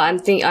there are.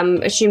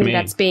 I'm assuming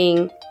that's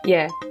being...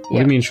 Yeah. What do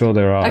you mean, sure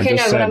there are? Okay,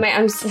 no, but I mean,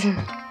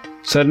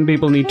 Certain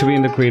people need to be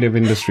in the creative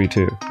industry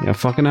too. Yeah,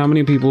 fucking how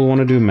many people want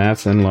to do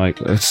maths and like,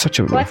 it's such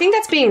a... Well, I think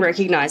that's being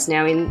recognised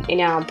now in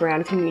our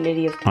brown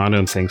community of... I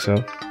don't think so.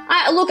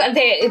 Look,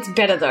 it's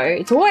better though.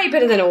 It's way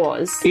better than it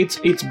was. It's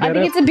better. I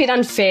think it's a bit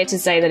unfair to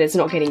say that it's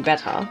not getting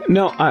better.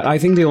 No, I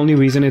think the only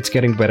reason it's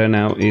getting better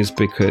now is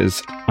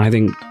because I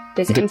think...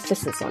 There's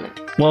emphasis on it.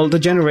 Well, the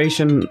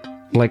generation...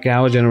 Like,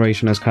 our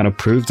generation has kind of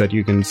proved that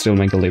you can still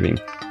make a living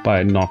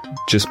by not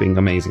just being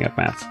amazing at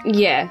maths.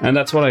 Yeah. And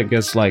that's what I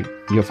guess, like,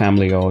 your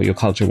family or your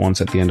culture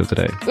wants at the end of the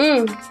day.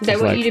 They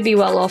want you to be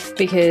well off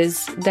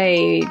because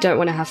they don't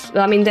want to have...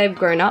 I mean, they've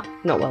grown up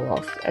not well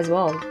off as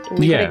well.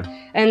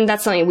 And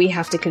that's something we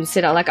have to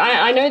consider. Like,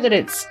 I know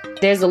that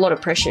there's a lot of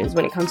pressures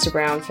when it comes to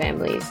brown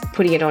families,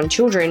 putting it on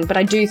children, but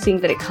I do think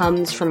that it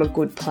comes from a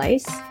good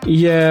place.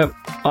 Yeah,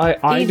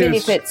 Even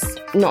if it's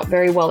not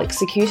very well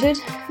executed.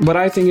 But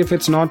I think if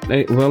it's not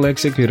well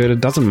executed, it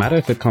doesn't matter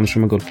if it comes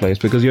from a good place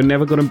because you're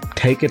never going to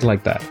take it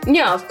like that.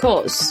 Yeah, of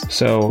course.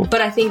 So...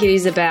 But I think it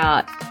is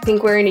about... I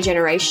think we're in a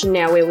generation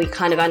now where we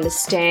kind of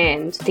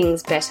understand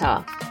things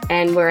better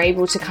and we're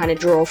able to kind of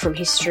draw from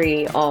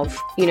history of,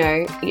 you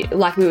know,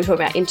 like we were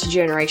talking about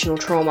intergenerational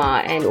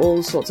trauma and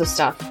all sorts of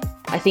stuff.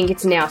 I think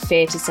it's now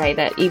fair to say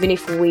that even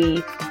if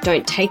we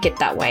don't take it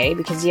that way,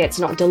 because, it's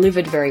not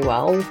delivered very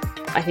well,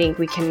 I think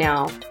we can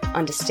now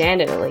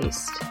understand it at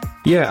least.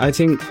 Yeah, I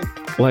think,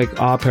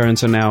 like, our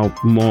parents are now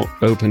more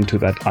open to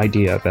that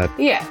idea that,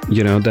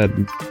 you know, that,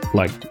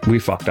 like, we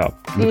fucked up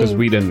because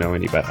we didn't know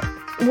any better.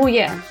 Well,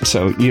 yeah.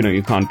 So, you know,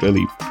 you can't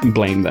really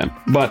blame them.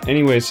 But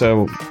anyway,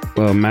 so,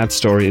 math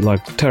story,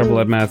 like, terrible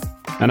at math.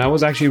 And I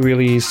was actually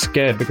really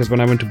scared because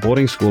when I went to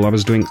boarding school, I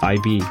was doing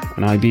IB.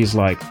 And IB is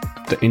like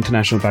the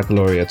International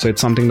Baccalaureate. So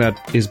it's something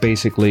that is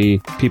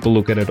basically, people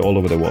look at it all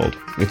over the world.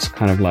 It's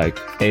kind of like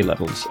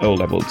A-levels,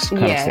 O-levels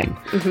kind of thing.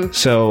 Mm-hmm.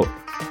 So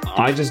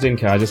I just didn't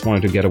care. I just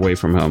wanted to get away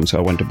from home. So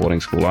I went to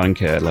boarding school. I didn't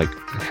care, like,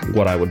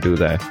 what I would do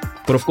there.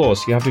 But of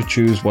course, you have to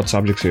choose what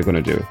subjects you're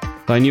going to do.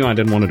 I knew I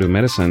didn't want to do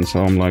medicine,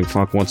 so I'm like,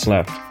 fuck, what's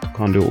left?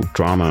 Can't do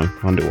drama,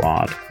 can't do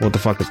art. What the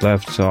fuck is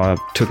left? So I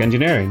took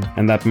engineering,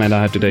 and that meant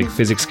I had to take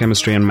physics,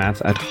 chemistry, and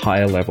math at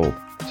higher level.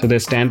 So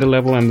there's standard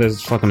level and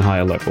there's fucking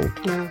higher level.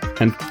 Yeah.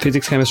 And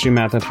physics, chemistry,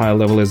 math at higher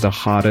level is the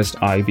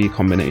hardest IB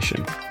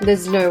combination.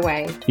 There's no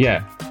way.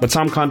 Yeah, but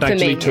some can't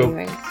actually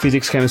took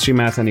physics, chemistry,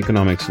 math, and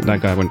economics.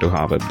 That guy went to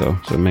Harvard, though,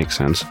 so it makes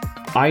sense.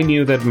 I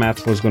knew that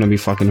math was going to be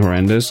fucking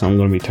horrendous. I'm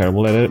going to be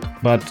terrible at it.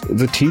 But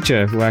the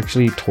teacher who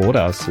actually taught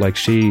us,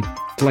 she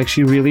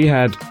really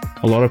had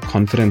a lot of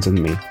confidence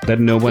in me that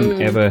no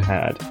one ever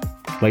had.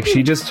 Like,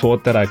 she just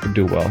thought that I could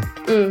do well.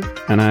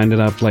 And I ended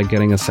up, like,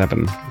 getting a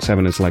 7.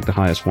 7 is, like, the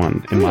highest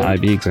one in my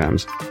IB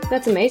exams.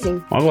 That's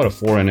amazing. I got a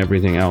 4 in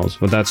everything else,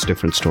 but that's a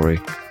different story.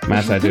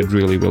 Math, I did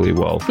really, really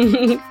well.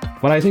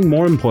 But I think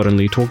more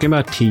importantly, talking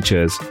about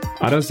teachers,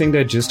 I don't think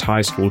they're just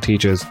high school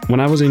teachers. When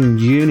I was in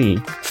uni,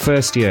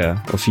 first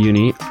year of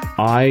uni,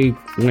 I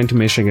went to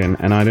Michigan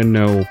and I didn't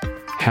know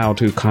how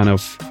to kind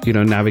of, you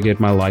know, navigate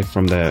my life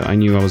from there. I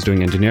knew I was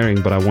doing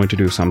engineering, but I wanted to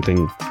do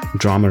something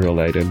drama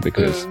related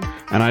because,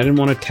 and I didn't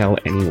want to tell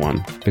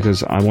anyone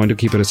because I wanted to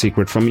keep it a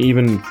secret from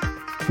even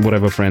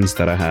whatever friends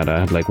that I had.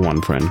 I had like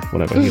one friend,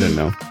 whatever, he didn't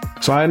know.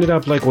 So I ended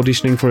up like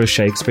auditioning for a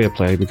Shakespeare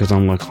play because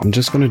I'm like, I'm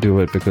just going to do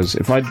it because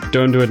if I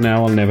don't do it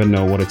now, I'll never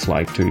know what it's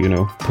like to, you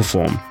know,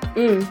 perform.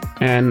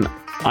 And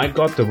I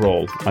got the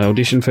role. I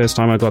auditioned first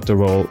time, I got the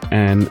role,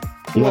 and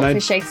for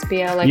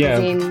Shakespeare? Like,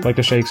 like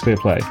a Shakespeare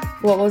play.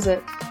 What was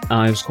it?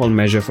 It was called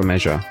Measure for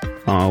Measure.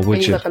 Which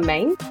and you got the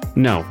main?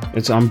 No,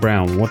 I'm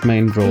brown. What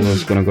main role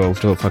is going to go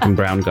to a fucking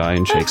brown guy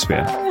in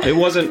Shakespeare? It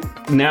wasn't.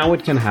 Now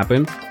it can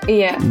happen.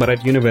 Yeah. But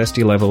at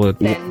university level,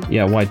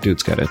 white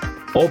dudes get it.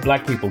 Or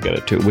black people get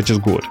it too, which is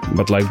good.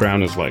 But like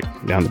brown is like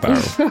down the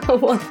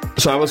barrel.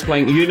 So I was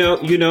playing. You know,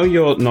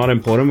 you're not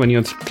important when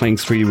you're playing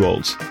 3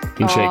 roles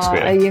in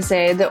Shakespeare. You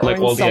say the like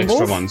all ensembles? the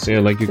extra ones. Yeah,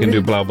 like you can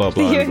do blah blah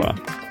blah and blah.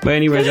 But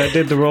anyways, I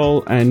did the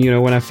role, and you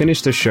know, when I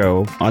finished the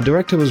show, our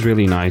director was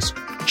really nice,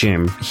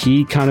 Jim.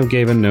 He kind of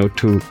gave a note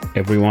to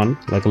everyone,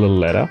 like a little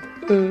letter,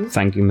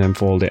 thanking them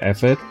for all their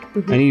effort.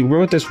 And he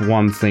wrote this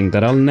one thing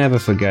that I'll never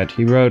forget.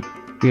 He wrote,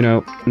 you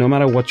know, no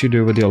matter what you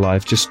do with your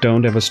life, just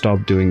don't ever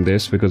stop doing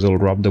this because it'll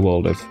rob the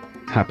world of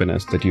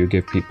happiness that you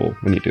give people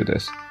when you do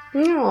this.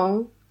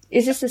 No.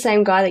 Is this the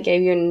same guy that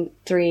gave you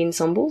 3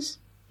 ensembles?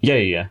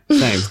 Yeah.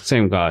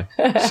 Same guy.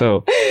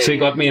 So he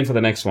got me in for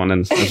the next one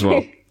as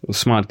well.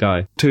 Smart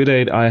guy. To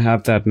date, I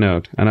have that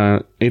note.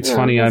 And it's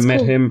funny, I met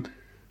him.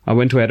 I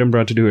went to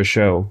Edinburgh to do a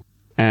show.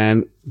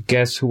 And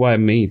guess who I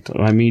meet?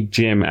 I meet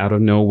Jim out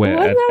of nowhere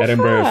at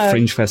Edinburgh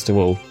Fringe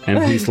Festival.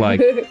 And he's like...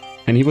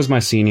 And he was my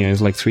senior. He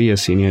was like 3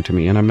 years senior to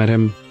me. And I met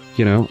him,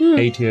 you know,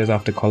 8 years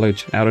after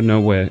college, out of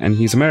nowhere. And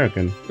he's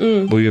American.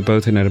 But we were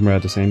both in Edinburgh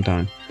at the same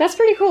time. That's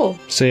pretty cool.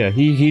 So yeah,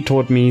 he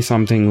taught me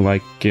something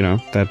like, you know,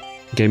 that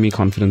gave me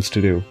confidence to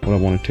do what I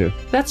wanted to.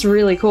 That's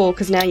really cool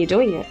because now you're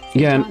doing it.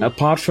 Yeah, and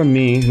apart from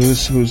me,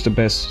 who's the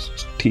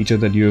best teacher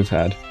that you've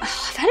had?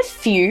 I've had a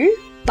few,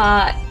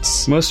 but...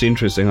 Most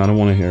interesting. I don't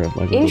want to hear it.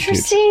 Like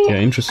interesting? Yeah,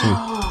 interesting.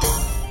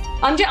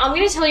 I'm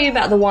going to tell you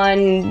about the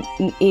one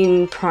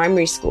in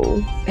primary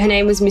school. Her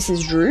name was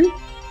Mrs. Drew.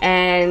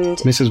 And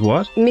Mrs.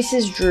 what?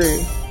 Mrs.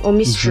 Drew. Or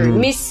Miss Drew.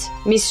 Miss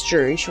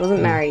Drew. She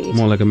wasn't married.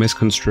 More like a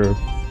misconstrue.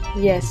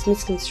 Yes,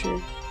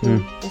 misconstrue. Yeah,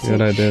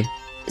 I did.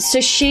 So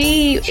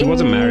she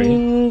wasn't married.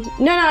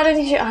 No, I don't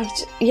think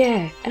she.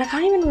 Yeah, and I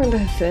can't even remember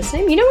her first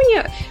name. You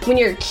know, when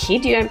you're a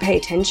kid, you don't pay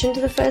attention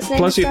to the first name.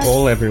 Plus, you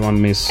call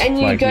everyone Miss, and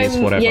you like go, Miss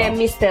whatever. Yeah,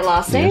 Miss their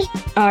last name.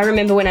 I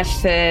remember when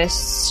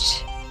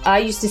I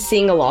used to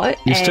sing a lot.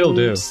 You still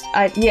do.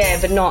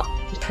 Yeah, but not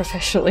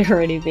professionally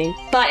or anything.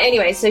 But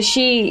anyway, so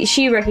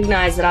she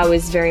recognised that I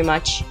was very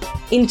much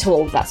into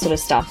all of that sort of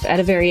stuff at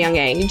a very young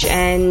age,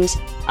 and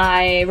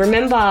I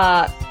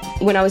remember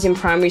when I was in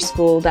primary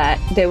school that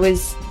there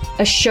was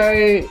a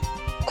show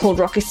called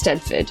Rocky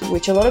Stedford,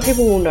 which a lot of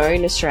people will know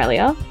in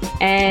Australia.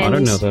 And I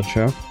don't know that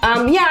show.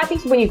 Yeah, I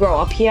think when you grow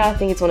up here, I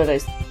think it's one of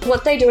those.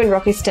 What they do in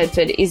Rocky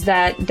Stedford is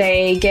that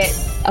they get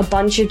a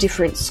bunch of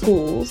different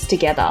schools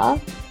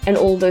together, and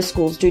all those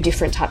schools do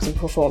different types of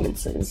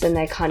performances, and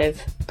they kind of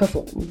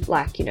perform,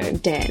 like, you know,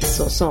 dance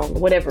or song or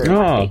whatever it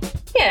might be.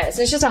 Yeah,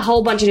 so it's just a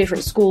whole bunch of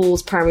different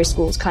schools, primary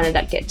schools, kind of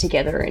that get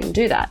together and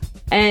do that.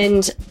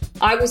 And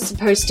I was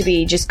supposed to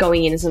be just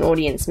going in as an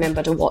audience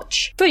member to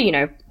watch. But, you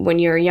know, when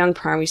you're a young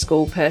primary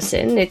school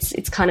person,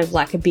 it's kind of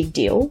like a big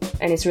deal,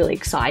 and it's really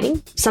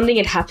exciting. Something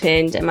had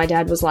happened, and my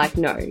dad was like,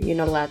 no, you're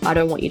not allowed. I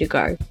don't want you to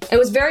go. It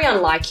was very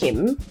unlike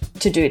him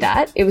to do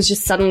that. It was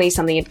just suddenly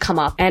something had come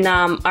up. And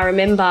I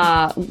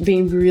remember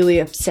being really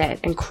upset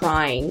and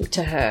crying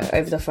to her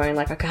over the phone.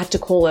 Like, I had to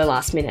call her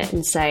last minute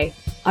and say,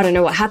 I don't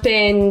know what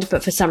happened,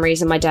 but for some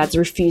reason my dad's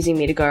refusing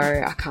me to go.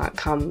 I can't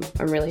come.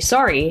 I'm really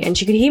sorry. And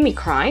she could hear me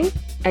crying.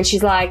 And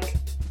she's like,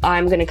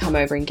 I'm going to come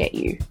over and get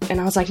you. And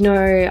I was like, no.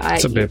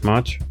 It's a bit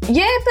much.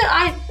 Yeah, but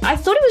I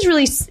thought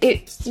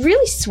it's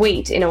really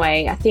sweet in a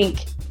way, I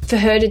think, for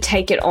her to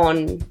take it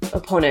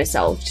upon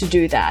herself to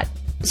do that.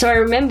 So I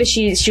remember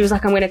she was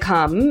like, I'm going to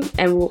come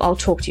and I'll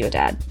talk to your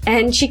dad.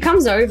 And she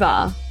comes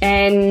over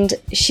and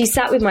she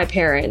sat with my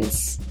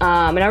parents.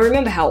 And I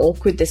remember how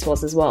awkward this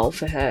was as well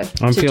for her.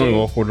 I'm feeling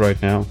awkward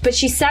right now. But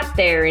she sat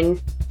there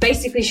and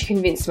basically she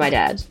convinced my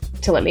dad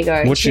to let me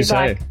go. What'd she say?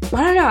 Like,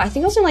 I don't know. I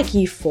think I was in like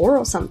year 4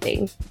 or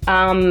something.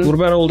 What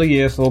about all the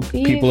year 4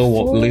 people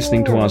who are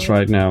listening to us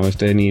right now if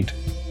they need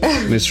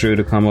Miss Drew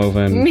to come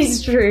over and...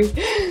 Miss Drew.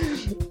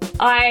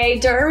 I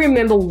don't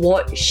remember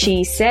what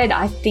she said.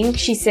 I think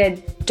she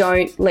said,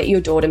 don't let your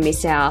daughter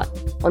miss out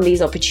on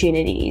these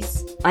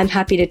opportunities. I'm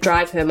happy to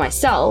drive her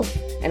myself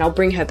and I'll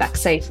bring her back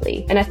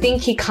safely. And I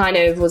think he kind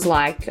of was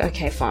like,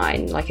 okay,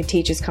 fine. Like, a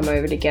teacher's come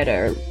over to get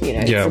her, you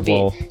know. Yeah,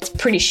 it's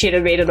pretty shit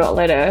of me to not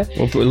let her.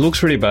 Well, it looks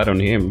pretty bad on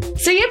him.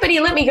 So yeah, but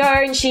he let me go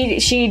and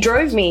she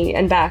drove me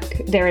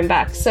there and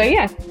back. So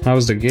yeah. How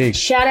was the gig?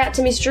 Shout out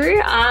to Miss Drew.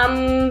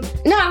 No,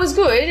 it was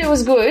good. It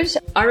was good.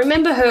 I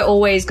remember her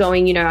always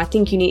going, you know, I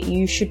think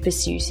you should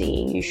pursue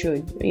singing. You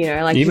should, you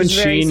know, like, even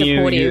she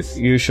knew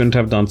you shouldn't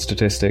have done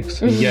statistics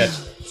yet.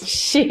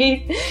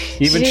 She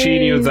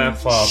knew that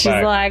far she's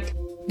back. Like,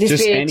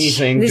 this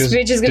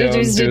bitch is going to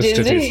do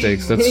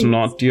statistics. That's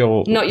not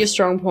your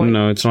strong point.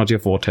 No, it's not your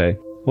forte.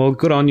 Well,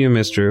 good on you,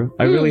 Miss Drew.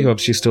 I really hope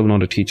she's still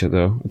not a teacher,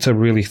 though. It's a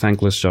really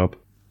thankless job.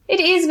 It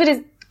is, but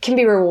it can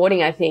be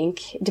rewarding, I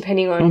think,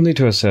 depending on... Only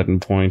to a certain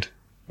point.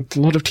 A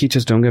lot of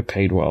teachers don't get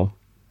paid well.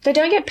 They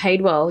don't get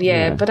paid well,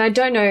 yeah. But I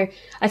don't know.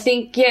 I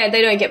think, yeah,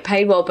 they don't get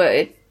paid well, but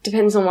it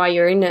depends on why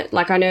you're in it.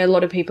 Like, I know a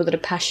lot of people that are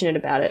passionate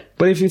about it.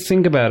 But if you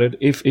think about it,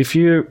 if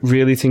you're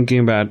really thinking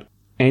about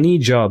any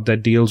job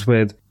that deals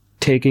with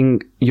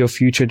taking your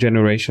future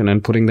generation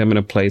and putting them in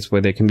a place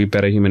where they can be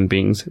better human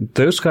beings,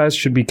 those guys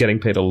should be getting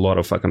paid a lot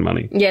of fucking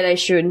money. Yeah, they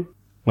should.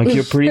 Like,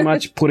 you're pretty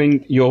much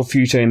putting your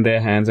future in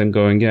their hands and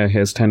going, yeah,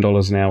 here's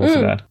 $10 an hour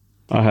for that.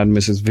 I had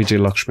Mrs. Vijay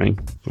Lakshmi.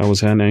 That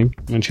was her name.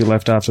 And she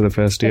left after the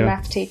first year. The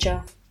math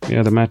teacher.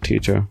 Yeah, the math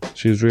teacher.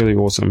 She was really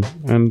awesome.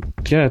 And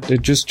yeah,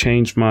 it just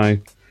changed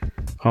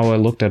how I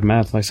looked at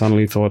math. I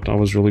suddenly thought I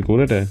was really good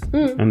at it.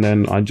 And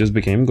then I just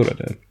became good at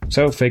it.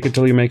 So fake it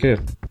till you make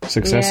it.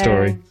 Success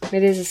story.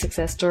 It is a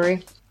success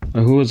story.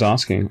 Who was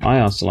asking? I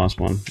asked the last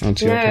one.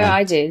 That's your turn.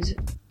 I did.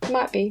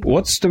 Might be.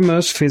 What's the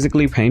most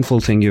physically painful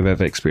thing you've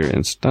ever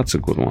experienced? That's a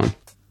good one.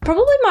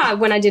 Probably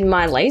when I did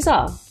my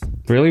laser.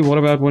 Really? What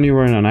about when you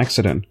were in an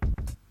accident?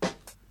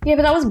 Yeah,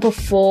 but that was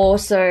before,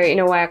 so in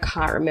a way I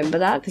can't remember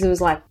that because it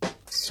was like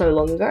so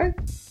long ago.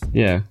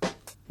 Yeah.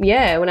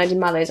 Yeah, when I did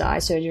my laser eye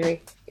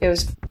surgery. It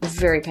was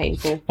very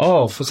painful.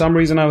 Oh, for some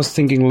reason I was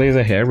thinking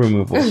laser hair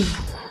removal.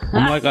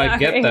 I'm like, I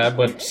get that,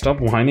 but stop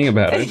whining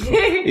about it.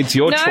 It's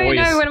your choice.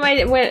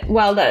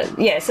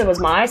 No, so was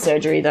my eye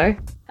surgery though.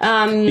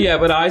 Yeah,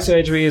 but eye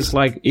surgery is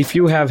like, if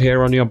you have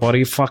hair on your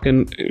body,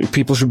 fucking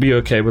people should be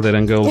okay with it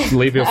and go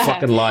live your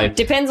fucking life.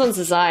 Depends on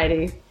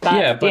society.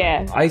 But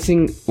I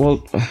think,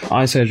 well,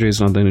 eye surgery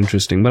is not that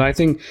interesting, but I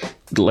think,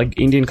 like,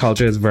 Indian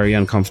culture is very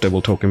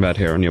uncomfortable talking about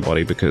hair on your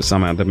body because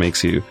somehow that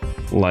makes you,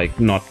 like,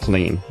 not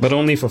clean. But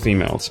only for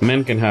females.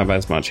 Men can have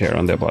as much hair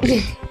on their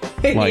body.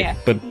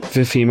 But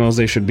for females,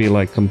 they should be,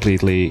 like,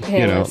 completely,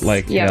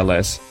 hairless.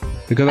 Hairless.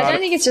 Because I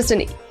don't think it's just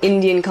an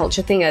Indian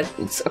culture thing.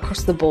 It's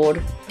across the board.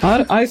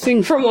 I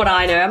think... From what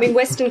I know. I mean,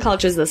 Western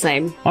culture's the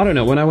same. I don't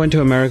know. When I went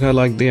to America,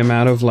 like, the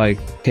amount of, like,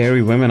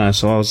 hairy women I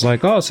saw, I was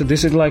like, oh, so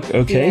this is, like,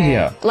 okay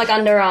here. Like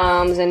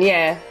underarms and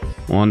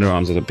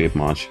Underarms is a bit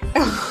much.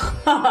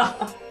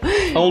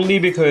 Only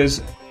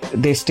because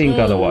they stink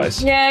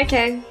otherwise. Yeah,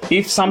 okay.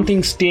 If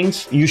something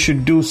stinks, you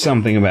should do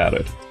something about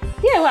it.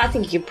 Yeah, well, I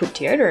think you can put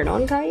deodorant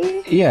on, can't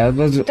you? Yeah,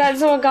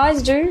 That's what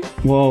guys do.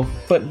 well,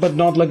 but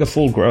not like a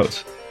full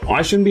growth.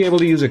 I shouldn't be able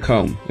to use a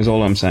comb, is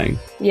all I'm saying.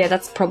 Yeah,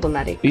 that's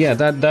problematic. Yeah,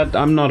 that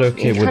I'm not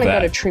okay You with kind of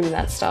got that. to trim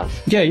that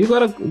stuff. Yeah, you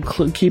gotta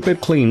keep it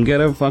clean. Get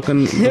a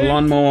fucking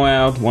lawnmower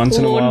out once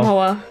in a while.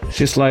 Lawnmower.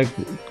 Just like,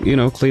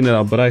 clean it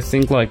up. But I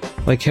think like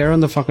hair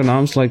on the fucking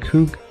arms, like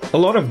a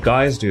lot of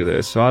guys do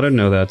this, so I don't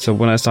know that. So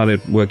when I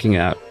started working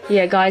out,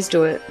 Yeah, guys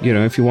do it.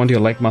 if you want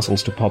your leg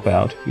muscles to pop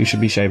out, you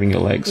should be shaving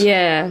your legs.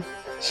 Yeah.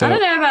 So, I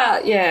don't know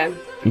about,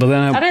 But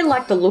then I don't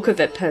like the look of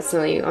it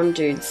personally on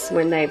dudes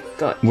when they've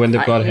got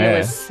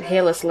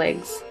hairless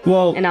legs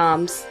well, and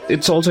arms.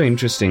 it's also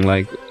interesting,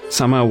 like,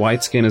 somehow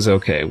white skin is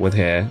okay with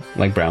hair,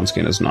 like brown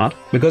skin is not.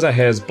 Because our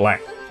hair is black,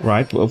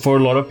 right? For a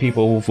lot of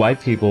people,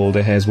 white people,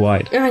 their hair is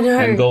white. I know,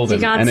 and golden.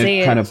 you can't and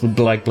see it kind of,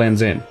 like,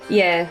 blends in.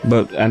 Yeah.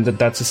 And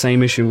that's the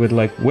same issue with,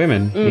 like,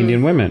 women,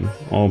 Indian women,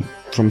 or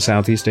from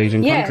Southeast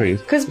Asian countries.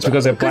 It's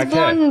because they're black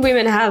hair. blonde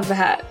women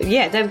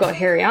they've got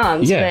hairy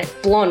arms, but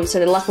blonde, so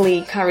they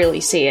luckily can't really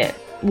see it.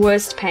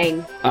 Worst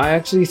pain. I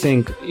actually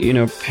think,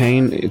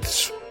 pain,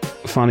 it's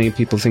funny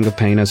people think of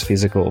pain as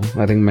physical.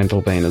 I think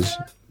mental pain is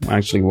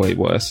actually way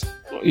worse.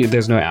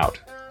 There's no out.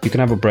 You can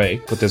have a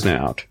break, but there's no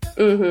out.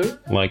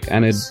 Mm-hmm.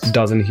 And it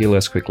doesn't heal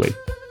as quickly.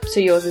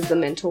 So yours is the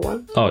mental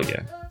one? Oh,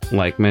 yeah.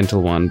 Like,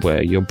 mental one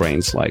where your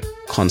brain's, like,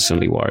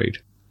 constantly worried.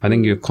 I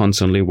think you're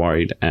constantly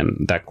worried,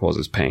 and that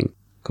causes pain.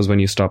 Because when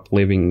you stop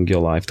living your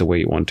life the way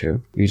you want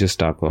to, you just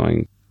start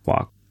going,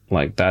 fuck.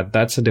 Like,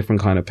 that's a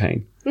different kind of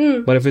pain.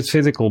 But if it's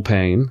physical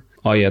pain,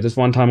 this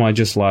one time I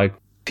just, like,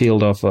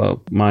 peeled off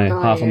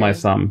half of my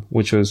thumb,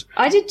 which was...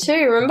 I did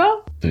too,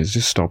 remember?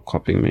 Just stop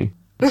copying me.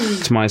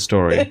 It's my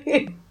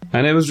story.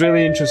 And it was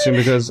really interesting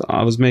because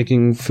I was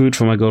making food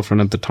for my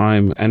girlfriend at the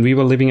time, and we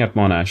were living at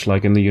Monash,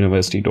 like in the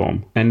university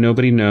dorm, and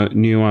nobody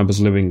knew I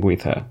was living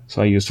with her.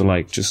 So I used to,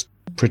 like, just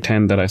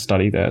pretend that I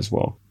studied there as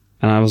well.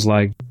 And I was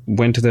like,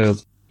 went to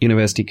the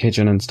university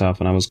kitchen and stuff,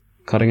 and I was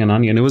cutting an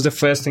onion. It was the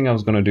first thing I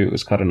was going to do,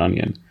 was cut an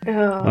onion.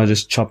 Oh. I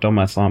just chopped off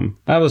my thumb.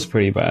 That was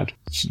pretty bad.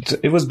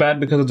 It was bad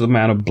because of the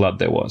amount of blood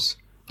there was.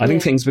 I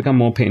think things become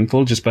more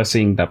painful just by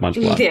seeing that much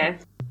blood. Yeah.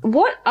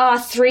 What are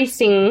 3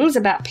 things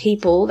about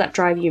people that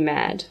drive you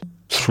mad?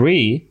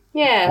 3?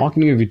 Yeah. I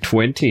can give you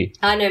 20.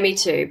 I know, me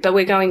too, but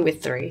we're going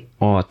with 3.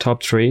 Oh,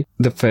 top 3.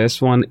 The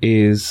first one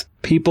is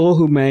people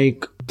who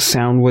make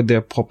sound with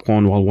their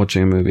popcorn while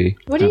watching a movie.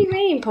 What do you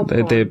mean,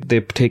 popcorn? They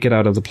take it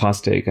out of the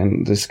plastic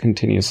and just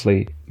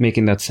continuously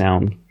making that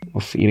sound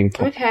of eating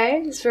popcorn.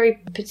 Okay, it's very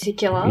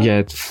particular. Yeah,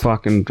 it's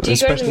fucking... Do you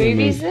go to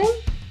movies then?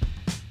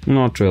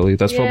 Not really.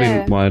 That's probably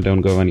why I don't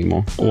go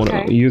anymore.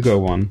 Okay. You go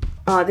one.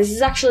 Oh, this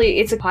is actually,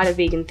 it's quite a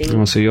vegan thing.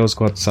 Oh, so yours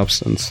got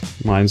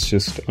substance. Mine's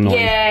just annoying.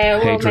 Yeah,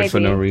 well, hatred maybe. for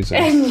no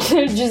reason.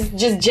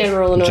 just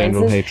general annoyances.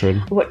 General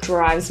hatred. What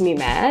drives me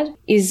mad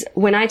is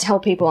when I tell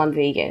people I'm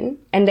vegan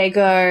and they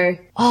go,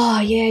 oh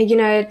yeah,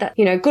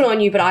 good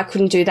on you, but I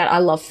couldn't do that. I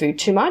love food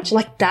too much.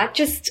 Like, that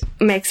just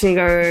makes me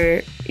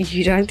go,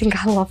 you don't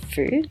think I love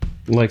food?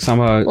 Like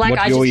somehow like, what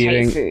I you're just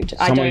eating, hate food.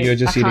 somehow you're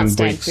just I eating can't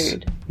stand bricks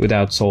food.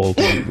 without salt.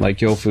 And, like,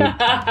 your food,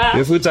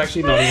 your food's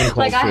actually not even called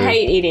like, food. I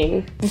hate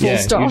eating. Full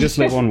stop. You just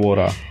live on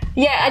water.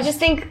 Yeah, I just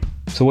think.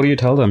 So what do you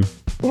tell them?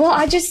 Well,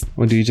 I just.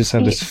 Or do you just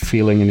have this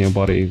feeling in your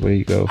body where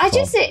you go?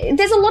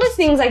 There's a lot of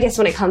things, I guess,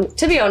 when it comes.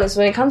 To be honest,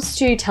 when it comes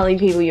to telling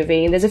people you're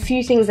vegan, there's a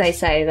few things they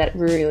say that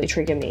really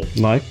trigger me.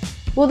 Like?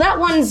 Well, that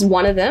one's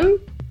one of them.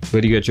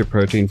 Where do you get your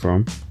protein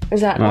from?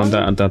 Is that?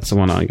 That's the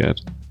one I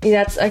get.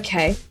 Yeah, that's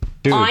okay.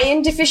 Dude.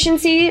 Iron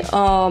deficiency?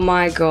 Oh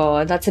my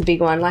god, that's a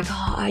big one. Like,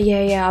 oh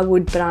yeah, I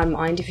would, but I'm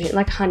iron deficient.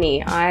 Like,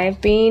 honey, I've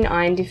been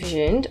iron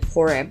deficient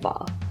forever.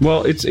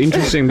 Well, it's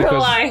interesting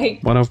because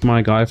one of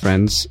my guy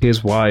friends,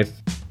 his wife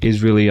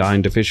is really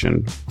iron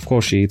deficient. Of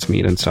course, she eats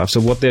meat and stuff.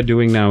 So what they're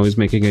doing now is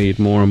making her eat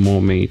more and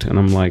more meat. And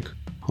I'm like,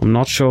 I'm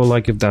not sure,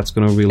 like, if that's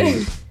going to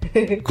really...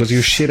 Because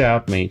you shit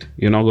out meat.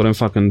 You're not going to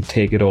fucking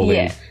take it all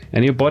in.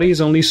 And your body is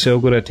only so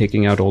good at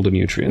taking out all the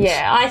nutrients.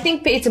 Yeah, I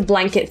think it's a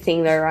blanket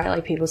thing though, right?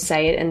 Like, people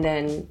say it and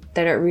then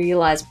they don't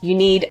realise you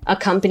need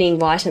accompanying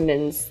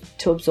vitamins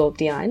to absorb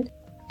the iron.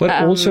 But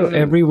also,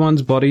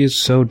 everyone's body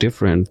is so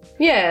different.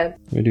 Yeah.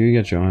 Where do you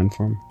get your iron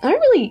from? I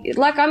don't really...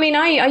 Like, I mean,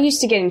 I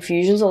used to get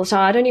infusions all the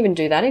time. I don't even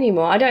do that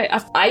anymore.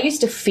 I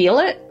used to feel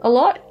it a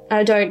lot.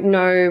 I don't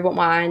know what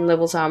my iron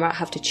levels are. I might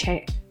have to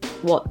check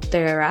what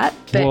they're at.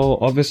 But well,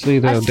 obviously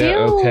they're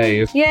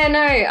okay. Yeah,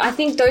 no, I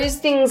think those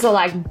things are,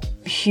 like,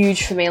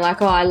 huge for me.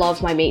 Like, oh, I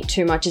love my meat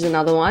too much is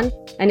another one.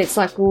 And it's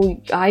like,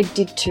 well, I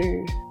did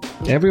too.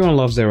 Everyone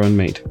loves their own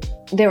meat.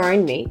 Their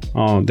own meat.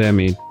 Oh, their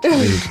meat.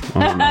 Please. Oh,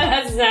 no.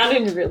 That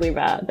sounded really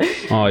bad.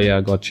 Oh, yeah,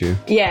 I got you.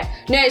 Yeah.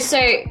 No, so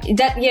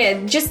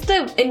just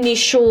the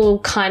initial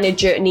kind of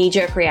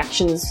knee-jerk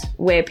reactions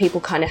where people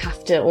kind of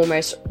have to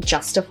almost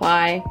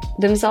justify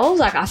themselves.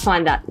 Like, I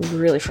find that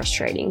really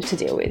frustrating to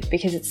deal with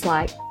because it's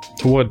like...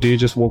 So what, do you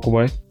just walk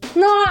away?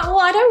 No, well,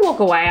 I don't walk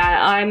away.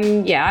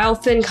 I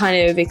often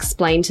kind of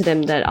explain to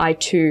them that I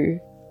too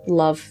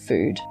love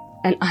food.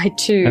 And I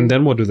too... And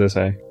then what do they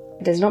say?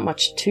 There's not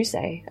much to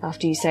say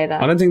after you say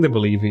that. I don't think they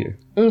believe you.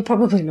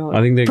 Probably not.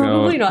 I think they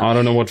probably go, not. I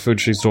don't know what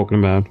food she's talking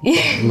about.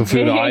 The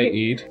food I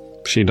eat,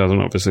 she doesn't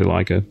obviously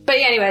like it.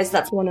 But yeah, anyways,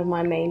 that's one of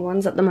my main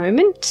ones at the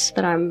moment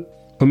that I'm...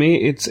 For me,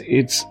 it's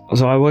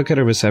so I work at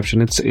a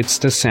reception. It's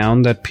the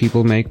sound that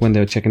people make when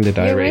they're checking their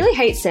diary. You really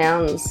hate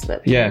sounds.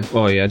 That Yeah.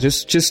 Oh, yeah.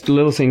 Just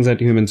little things that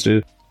humans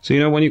do. So, you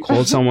know, when you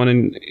call someone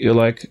and you're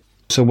like,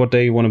 so what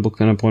day you want to book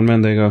an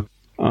appointment? They go,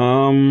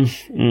 let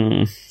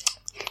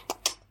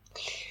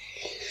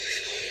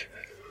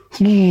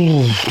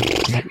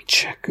me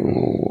check.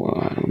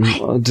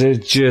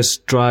 It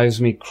just drives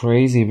me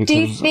crazy because...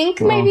 Do you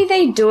think maybe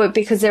they do it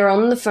because they're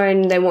on the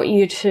phone and they want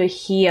you to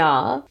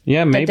hear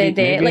yeah, maybe, that they're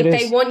there? Maybe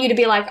like, they want you to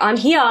be like, I'm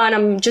here and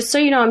I'm just so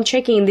you know I'm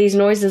checking. These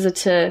noises are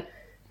to...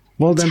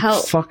 Well, then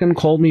fucking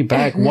call me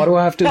back. Why do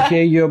I have to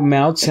hear your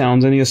mouth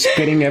sounds and you're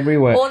spitting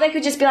everywhere? Or they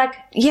could just be like,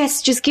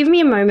 yes, just give me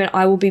a moment.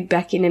 I will be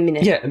back in a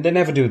minute. Yeah, and they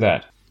never do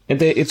that.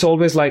 It's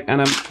always like,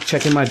 and I'm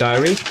checking my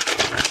diary.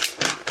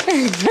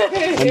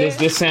 And there's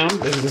this sound.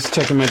 There's this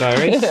checking my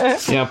diary.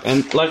 Yep,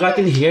 and like I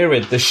can hear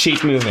it, the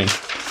sheet moving.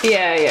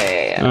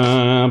 Yeah.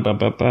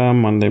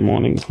 Monday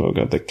morning, so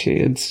got the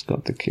kids,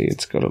 gotta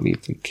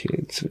leave the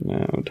kids,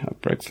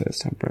 have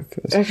breakfast.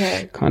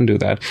 Okay. Can't do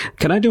that.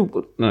 Can I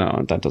do,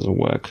 no, that doesn't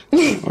work.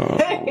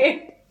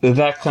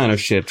 That kind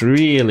of shit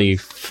really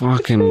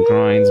fucking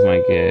grinds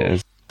my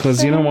gears.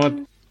 Cause you know what?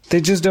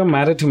 They just don't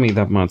matter to me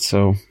that much,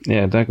 so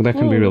yeah, that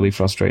can be really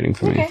frustrating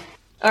for me.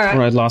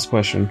 Alright, last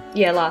question.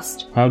 Yeah,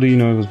 last. How do you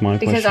know it was my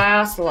question? Because I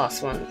asked the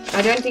last one.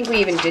 I don't think we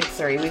even did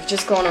 3. We've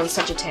just gone on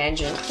such a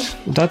tangent.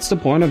 That's the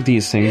point of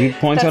these things. These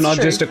points are not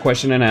just a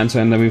question and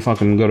answer and then we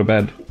fucking go to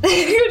bed. Go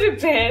to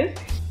bed?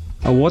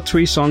 What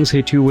 3 songs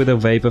hit you with a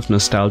wave of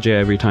nostalgia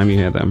every time you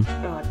hear them?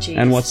 Oh, jeez.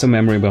 And what's the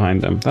memory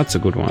behind them? That's a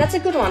good one. That's a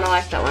good one. I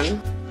like that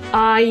one.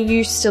 I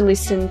used to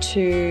listen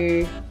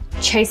to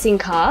Chasing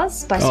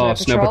Cars by Snow Patrol.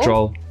 Snow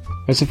Patrol.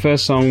 That's the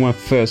first song of my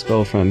first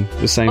girlfriend.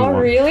 The same one. Oh,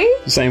 really?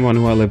 The same one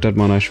who I lived at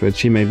Monash with.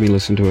 She made me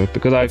listen to it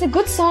because It's a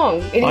good song.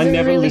 It is I a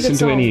never really listened good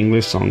to song. any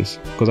English songs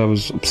because I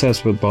was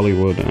obsessed with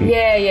Bollywood. And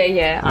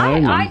Yeah.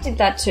 I did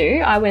that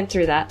too. I went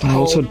through that. I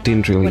also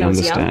didn't really when I was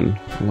understand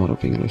a lot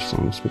of English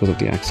songs because of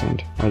the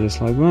accent. I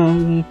just like,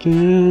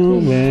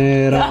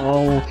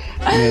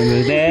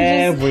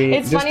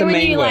 It's just funny the when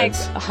main you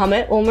words. like hum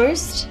it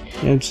almost.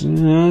 It's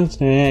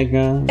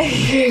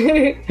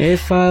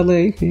if I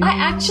lay I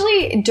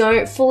actually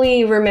don't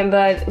fully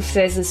remember if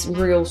there's this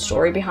real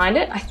story behind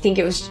it. I think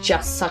it was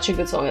just such a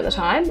good song at the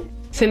time.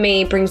 For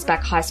me, it brings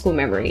back high school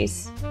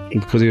memories.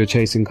 Because you were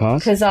chasing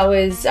cars? Because I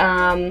was,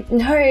 no,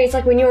 it's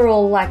like when you were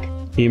all like,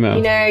 emo.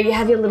 You know, you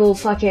have your little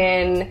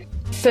fucking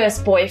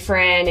first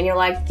boyfriend and you're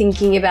like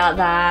thinking about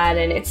that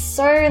and it's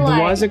so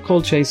like... Why is it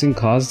called Chasing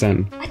Cars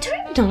then? I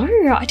don't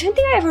know. I don't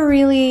think I ever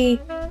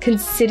really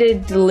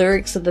considered the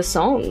lyrics of the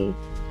song.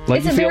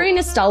 Like It's a very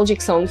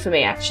nostalgic song for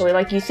me, actually.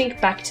 Like, you think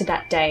back to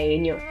that day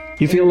and you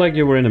feel like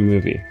you were in a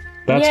movie.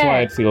 That's Yeah. why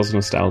it feels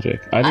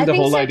nostalgic. I think the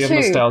think whole so idea too. of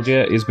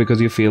nostalgia is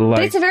because you feel But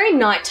like... it's a very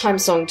nighttime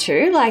song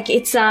too. Like,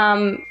 it's,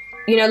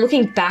 you know,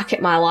 looking back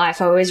at my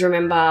life, I always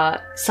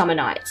remember summer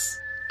nights.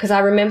 Because I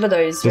remember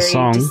those very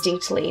song?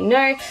 distinctly.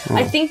 No,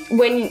 I think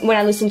when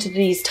I listen to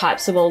these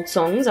types of old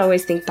songs, I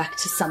always think back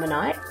to summer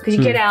night. Because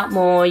you get out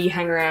more, you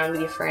hang around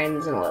with your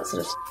friends and all that sort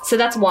of stuff. So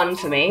that's one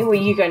for me. Well,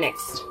 you go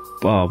next.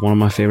 one of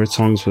my favorite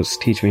songs was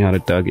Teach Me How to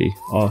Dougie.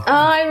 Oh,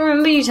 I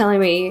remember you telling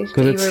me that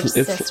you were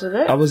obsessed with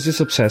it. I was just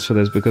obsessed with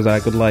this because I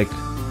could like...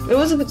 It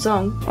was a good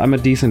song. I'm a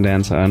decent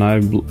dancer and I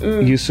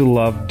used to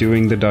love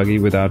doing the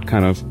Dougie without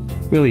kind of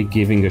really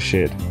giving a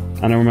shit.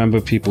 And I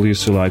remember people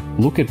used to like,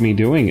 look at me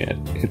doing it.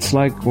 It's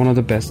like one of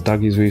the best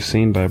Dougies we've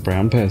seen by a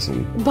brown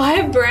person. By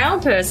a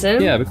brown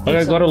person? Yeah,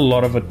 because I got a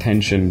lot of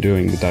attention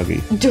doing the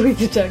Dougie. Doing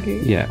the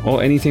Dougie. Yeah,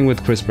 or anything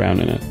with Chris Brown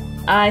in it.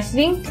 I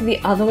think the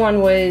other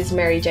one was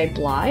Mary J.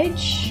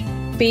 Blige.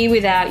 Be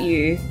Without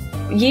You.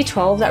 Year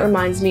 12, that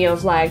reminds me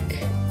of like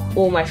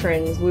all my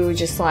friends. We would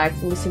just like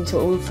listen to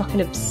it. We were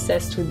fucking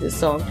obsessed with this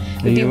song.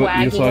 We'd be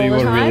wagging you thought all you the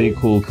were time. really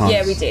cool cunts.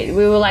 Yeah, we did.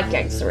 We were like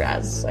gangster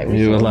as. Like,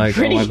 You were like,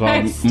 oh my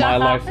god, my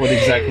life would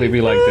exactly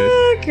be like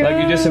this.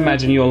 Like you just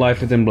imagine your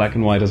life within black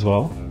and white as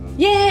well.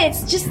 Yeah,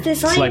 it's just there's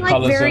something like like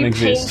colours very don't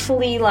exist.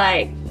 painfully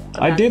like.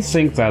 I did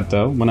think that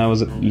though when I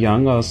was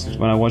young.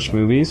 When I watched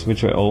movies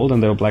which were old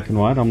and they were black and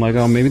white, I'm like,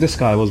 oh, maybe the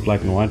sky was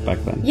black and white back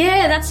then.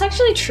 Yeah, that's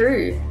actually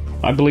true.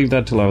 I believed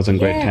that till I was in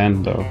grade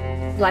 10 though.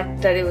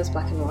 Like that it was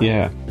black and white.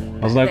 Yeah.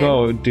 I was like,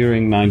 oh,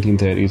 during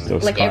 1930s, the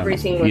Like sky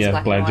everything was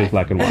black and just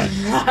white. black and white.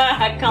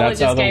 Colour That's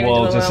how just the came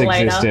world into the just world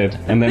later. existed.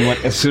 And then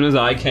as soon as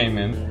I came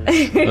in,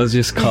 it was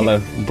just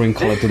bring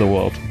color to the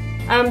world.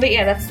 But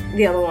yeah, that's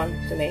the other one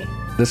for me.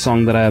 The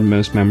song that I had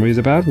most memories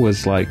about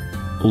was like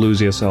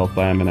Lose Yourself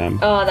by Eminem.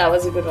 Oh, that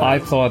was a good one. I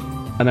thought,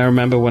 and I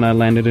remember when I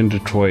landed in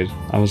Detroit,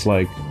 I was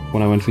like,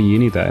 when I went for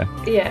uni there,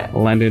 Yeah. I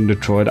landed in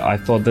Detroit, I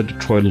thought that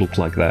Detroit looked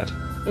like that.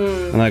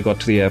 And I got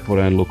to the airport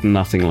and it looked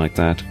nothing like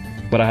that.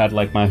 But I had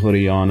like my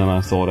hoodie on and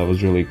I thought I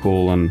was really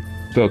cool and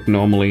spoke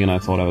normally and I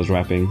thought I was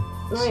rapping.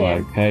 It's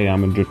like, hey,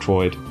 I'm in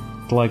Detroit.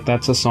 Like,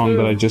 that's a song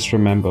that I just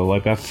remember.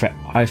 Like,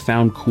 I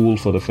found cool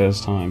for the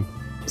first time.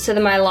 So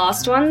then my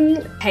last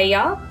one, Hey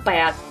Ya by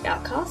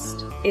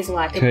Outkast, is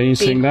like Can a you big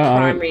sing that?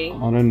 primary I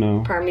don't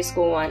know. primary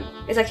school one.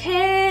 It's like,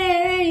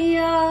 hey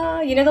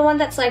ya. You know the one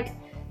that's like,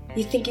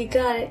 you think you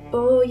got it.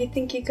 Oh, you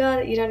think you got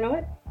it. You don't know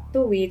it?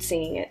 Feel weird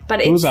singing it.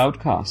 But Who's it's,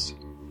 Outkast?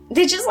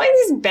 they're just like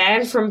this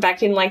band from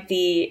back in like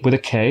the... With a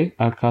K?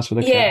 Outkast with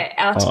a K?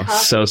 Yeah, Outkast. Oh,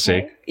 so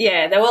sick.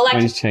 Yeah, they were like,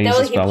 Please they change were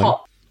the hip spelling.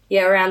 hop.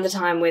 Yeah, around the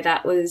time where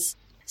that was...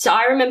 So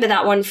I remember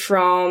that one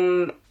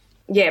from,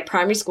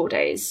 primary school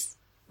days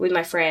with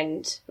my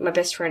friend, my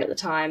best friend at the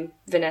time,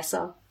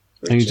 Vanessa.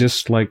 And you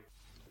just like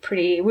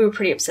We were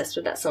pretty obsessed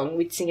with that song.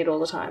 We'd sing it all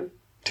the time.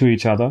 to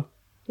each other?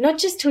 Not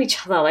just to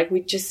each other, like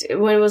when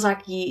it was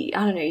like year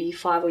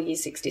 5 or year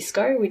 6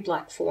 disco, we'd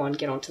like full on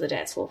get onto the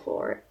dance floor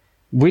for it.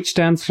 Which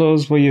dance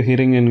floors were you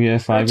hitting in year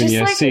 5 and Just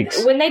year like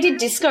 6? when they did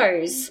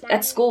discos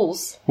at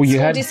schools. Well, you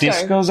School had disco.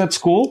 discos at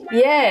school?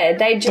 Yeah,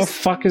 they The just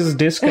fuck is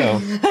disco?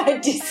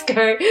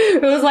 disco.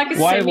 It was like a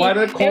Why do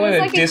they call was it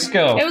a like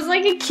disco? It was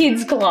like a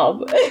kids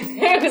club.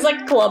 It was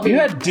like clubbing. You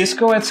had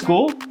disco at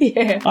school?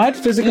 Yeah. I had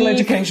physical Year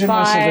education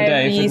most of the 5,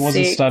 day if year it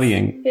wasn't 6.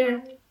 studying. Yeah.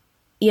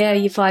 Yeah,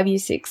 year 5, year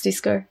 6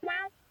 disco.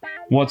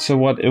 What,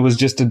 it was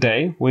just a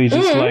day where you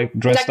just like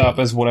dressed Like- up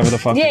as whatever the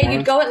fuck you Yeah, wanted?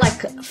 you'd go at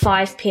like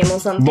 5 p.m. or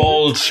something.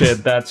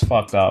 Bullshit, that's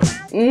fucked up.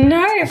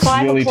 No,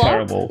 5 really o'clock.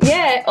 terrible.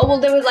 Yeah. Oh,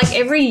 well, there was like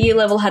every year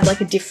level had like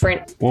a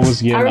different. What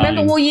was year I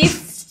remember, 9? well, year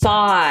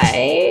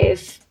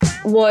 5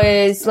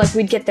 was like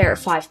we'd get there at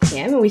 5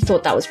 p.m. and we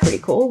thought that was pretty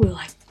cool. We were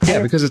like,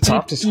 Yeah, because it's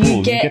after school.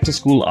 You get to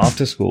school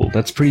after school.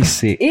 That's pretty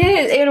sick. yeah,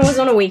 it was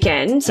on a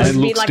weekend, so And it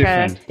it'd be looks like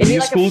different. it'd be Your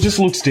like school just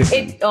looks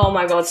different. oh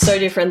my god, so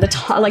different.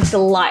 Like the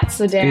lights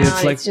are down.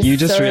 It's like you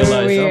just so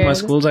realize, weird. oh, my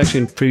school's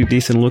actually pretty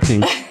decent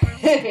looking.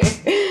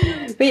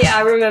 But yeah,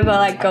 I remember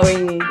like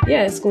going,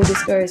 school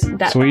discos.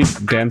 That So were you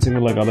dancing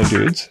with like other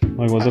dudes?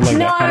 Like, was it like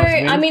no, that kind of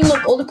thing? I mean,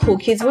 look, all the cool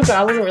kids would, but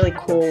I wasn't really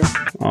cool.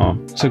 Oh,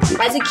 so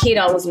As a kid,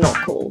 I was not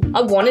cool.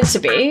 I wanted to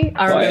be.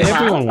 I remember.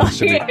 everyone wants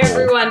to be cool.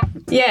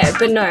 Everyone. Yeah,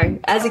 but no.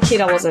 As a kid,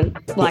 I wasn't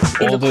like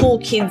in All the the- cool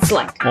kids.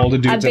 Like all the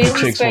I dudes and the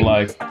barely chicks were spoke-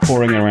 like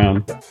pouring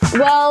around.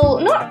 Well,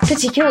 not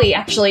particularly.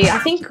 Actually, I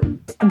think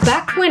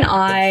back when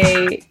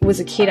I was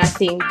a kid, I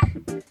think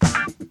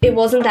it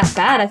wasn't that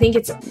bad. I think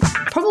it's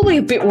probably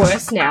a bit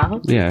worse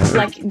now. Yeah.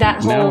 Like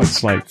that Now whole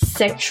it's like,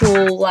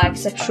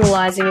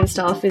 sexualizing and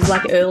stuff is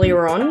like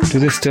earlier on. do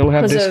they still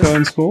have 'Cause disco of-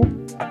 in school?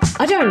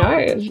 I don't know.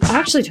 I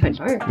actually don't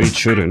know. It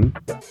shouldn't.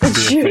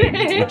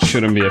 It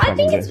shouldn't be a I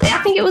fucking think thing.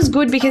 I think it was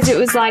good because it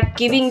was like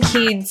giving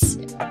kids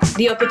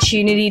the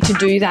opportunity to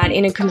do that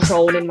in a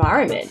controlled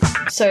environment.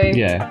 So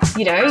Yeah.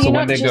 you know, So you're when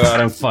not they just, go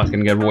out and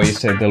fucking get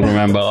wasted, they'll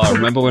remember, oh,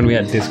 remember when we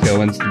had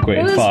disco in it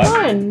grade was 5?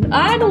 fun.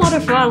 I had a lot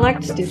of fun. I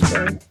liked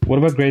disco. What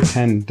about grade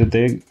 10? Did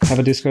they have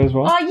a disco as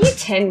well? Oh, year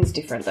 10 is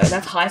different though.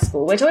 That's high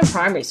school. We're talking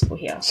primary school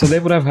here. So they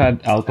would have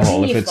had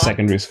alcohol I if think it's you're fine.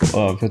 secondary school.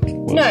 Oh, if it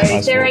was No,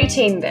 high they're school.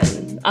 18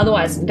 then.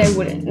 Otherwise, they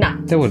wouldn't. Nah,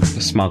 They would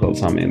smuggle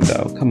some in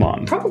though. Come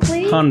on.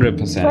 probably.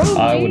 100%. I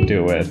Probably. would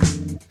do it.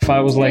 If I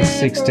was like Yeah,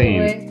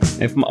 16.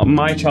 probably. If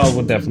my child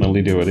would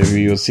definitely do it. If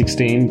he was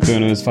 16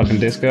 going to his fucking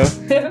disco,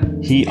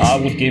 I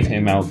would give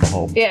him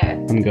alcohol Yeah.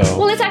 and go.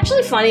 Well, it's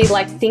actually funny,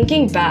 like,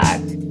 thinking back,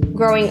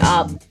 growing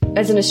up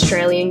as an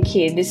Australian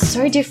kid is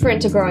so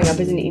different to growing up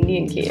as an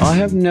Indian kid. I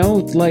have no,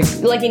 like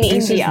Like in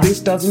India. This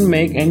doesn't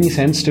make any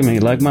sense to me.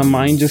 Like, my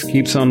mind just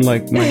keeps on,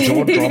 like, my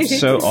jaw drops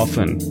so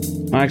often.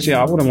 Actually,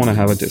 I wouldn't want to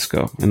have a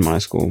disco in my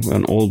school,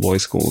 an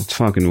all-boys school. It's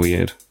fucking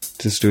weird.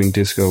 Just doing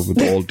disco with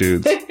all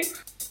dudes.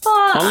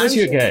 Oh, Unless I'm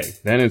you're sure- gay,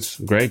 then it's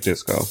great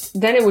disco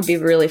Then it would be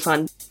really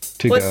fun.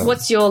 to go.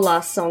 What's your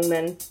last song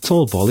then? It's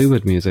all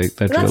Bollywood music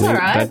That's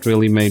alright. that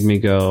really made me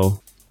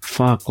go,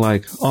 fuck,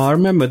 like, oh, I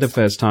remember the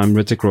first time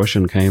Hrithik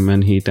Roshan came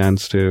and he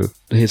danced to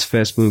his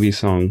first movie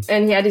song.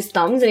 And he had his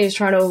thumbs and he was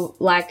trying to,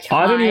 like,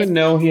 I didn't even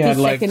know he had his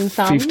like second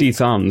thumb. 50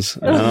 thumbs.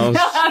 And I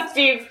was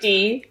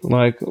 50.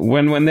 like,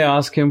 when they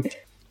ask him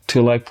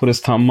to like put his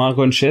thumb mark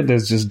on shit,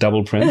 there's just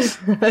double prints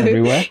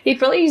everywhere. He'd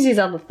probably use his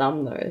other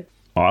thumb though.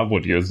 I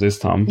would use this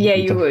thumb. Yeah,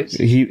 you would.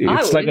 I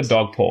It's like a would.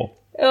 dog paw.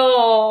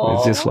 Oh.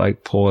 It's just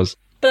like paws.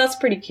 But that's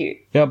pretty cute.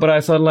 Yeah, but I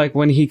thought like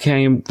when he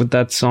came with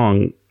that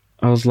song,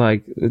 I was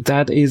like,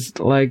 that is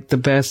like the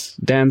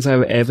best dance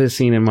I've ever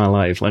seen in my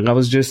life. Like I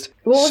was just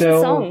What was so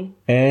the song?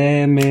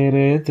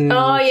 Emirated.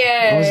 Oh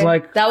yeah. I was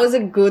like, that was a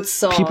good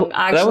song.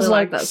 I actually that was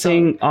like that song.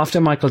 saying after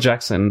Michael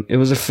Jackson, it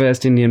was the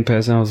first Indian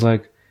person. I was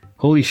like,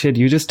 holy shit,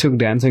 you just took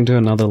dancing to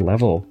another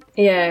level.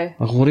 Yeah.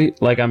 Like, what do you,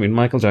 like, I mean,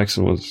 Michael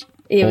Jackson was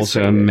He was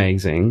also pretty good.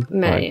 amazing.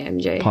 Like, Yeah,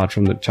 MJ. apart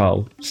from the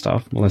child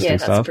stuff, molesting Yeah,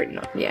 that's stuff. pretty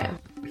nice. Yeah.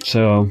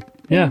 So,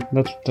 yeah,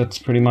 that's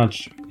pretty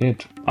much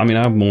it. I mean,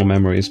 I have more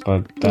memories,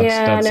 but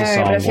that's a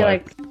song but I feel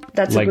like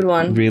that's a good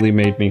one. Really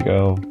made me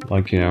go,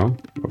 like, you know,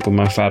 with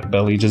my fat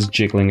belly just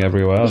jiggling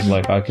everywhere. I was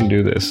like, I can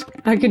do this.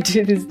 I could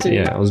do this too.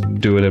 Yeah, I was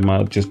doing it in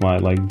my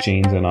like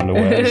jeans and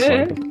underwear. It's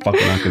like,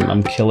 fucking,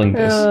 I'm killing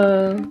this.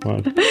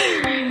 Right.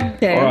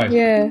 Okay. All right.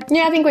 Yeah,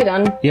 I think we're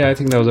done. Yeah, I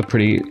think that was a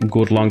pretty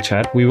good long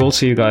chat. We will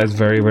see you guys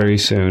very, very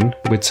soon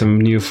with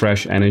some new,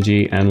 fresh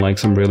energy and like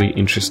some really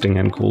interesting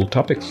and cool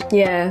topics.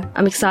 Yeah,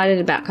 I'm excited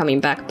about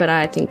coming back, but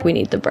I think we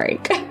need the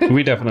break.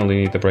 We definitely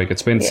need the break.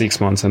 It's been 6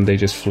 months and they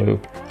just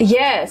flew.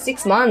 Yeah,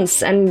 6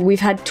 months, and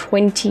we've had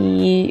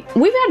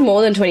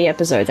more than 20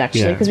 episodes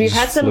actually, because we've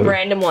had some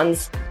random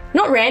ones.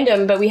 Not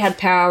random, but we had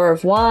Power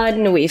of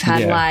One. We've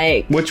had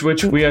like which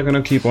we are going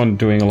to keep on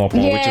doing a lot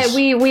more. Yeah,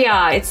 we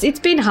are. It's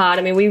been hard.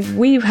 I mean,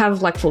 we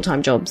have like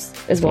full-time jobs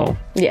as well.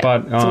 Yeah,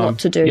 but it's a lot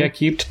to do. Yeah,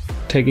 keep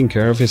taking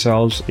care of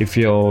yourselves. If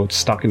you're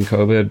stuck in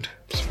COVID,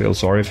 feel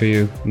sorry for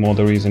you. More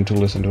the reason to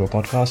listen to a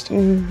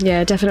podcast.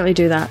 Yeah, definitely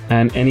do that.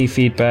 And any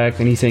feedback,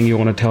 anything you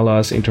want to tell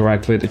us,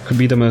 interact with, it could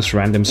be the most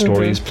random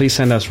stories. Please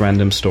send us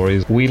random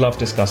stories. We love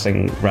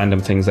discussing random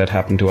things that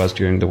happen to us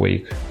during the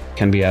week.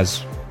 Can be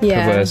as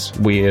perverse,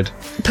 weird,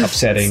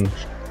 upsetting,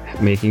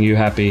 making you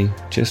happy.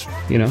 Just,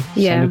 you know,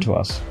 send it to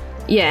us.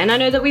 Yeah, and I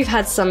know that we've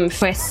had some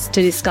requests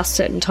to discuss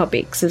certain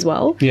topics as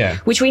well. Yeah.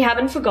 Which we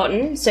haven't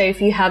forgotten. So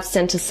if you have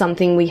sent us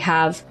something, we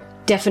have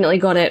definitely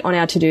got it on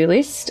our to-do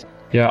list.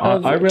 Yeah,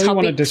 I really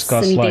want to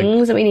discuss and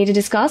things that we need to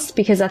discuss,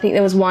 because I think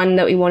there was one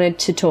that we wanted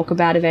to talk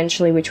about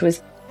eventually, which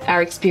was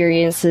our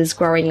experiences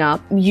growing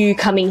up. You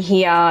coming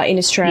here in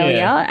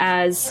Australia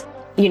as,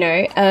 you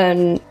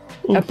know,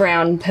 a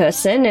brown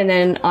person, and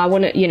then I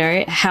want to, you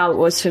know, how it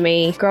was for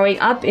me growing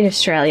up in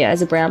Australia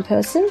as a brown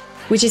person,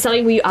 which is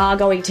something we are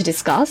going to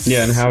discuss.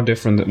 Yeah, and how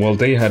different. Well,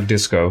 they had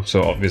disco,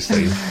 so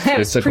obviously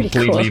it's a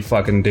completely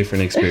fucking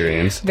different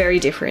experience. Very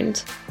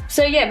different.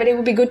 So yeah, but it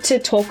would be good to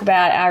talk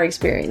about our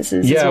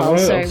experiences as well.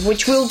 So,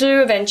 which we'll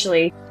do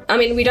eventually. I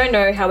mean, we don't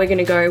know how we're going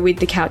to go with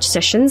the couch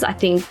sessions. I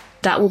think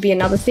that will be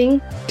another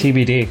thing.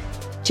 TBD.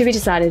 To be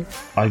decided.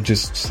 I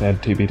just said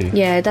TBD.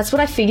 Yeah, that's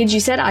what I figured you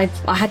said. I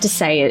had to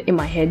say it in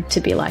my head to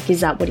be like,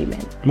 is that what he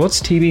meant?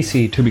 What's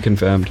TBC? To be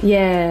confirmed.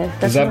 Yeah.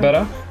 Is that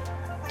better?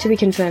 To be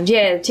confirmed.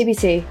 Yeah,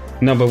 TBC.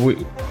 No, but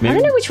I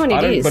don't know which one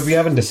it is. But we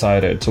haven't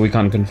decided, so we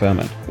can't confirm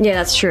it. Yeah,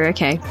 that's true.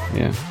 Okay.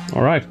 Yeah.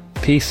 All right.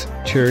 Peace.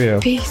 Cheerio.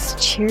 Peace.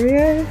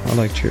 Cheerio. I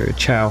like cheerio.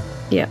 Ciao.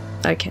 Yeah.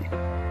 Okay.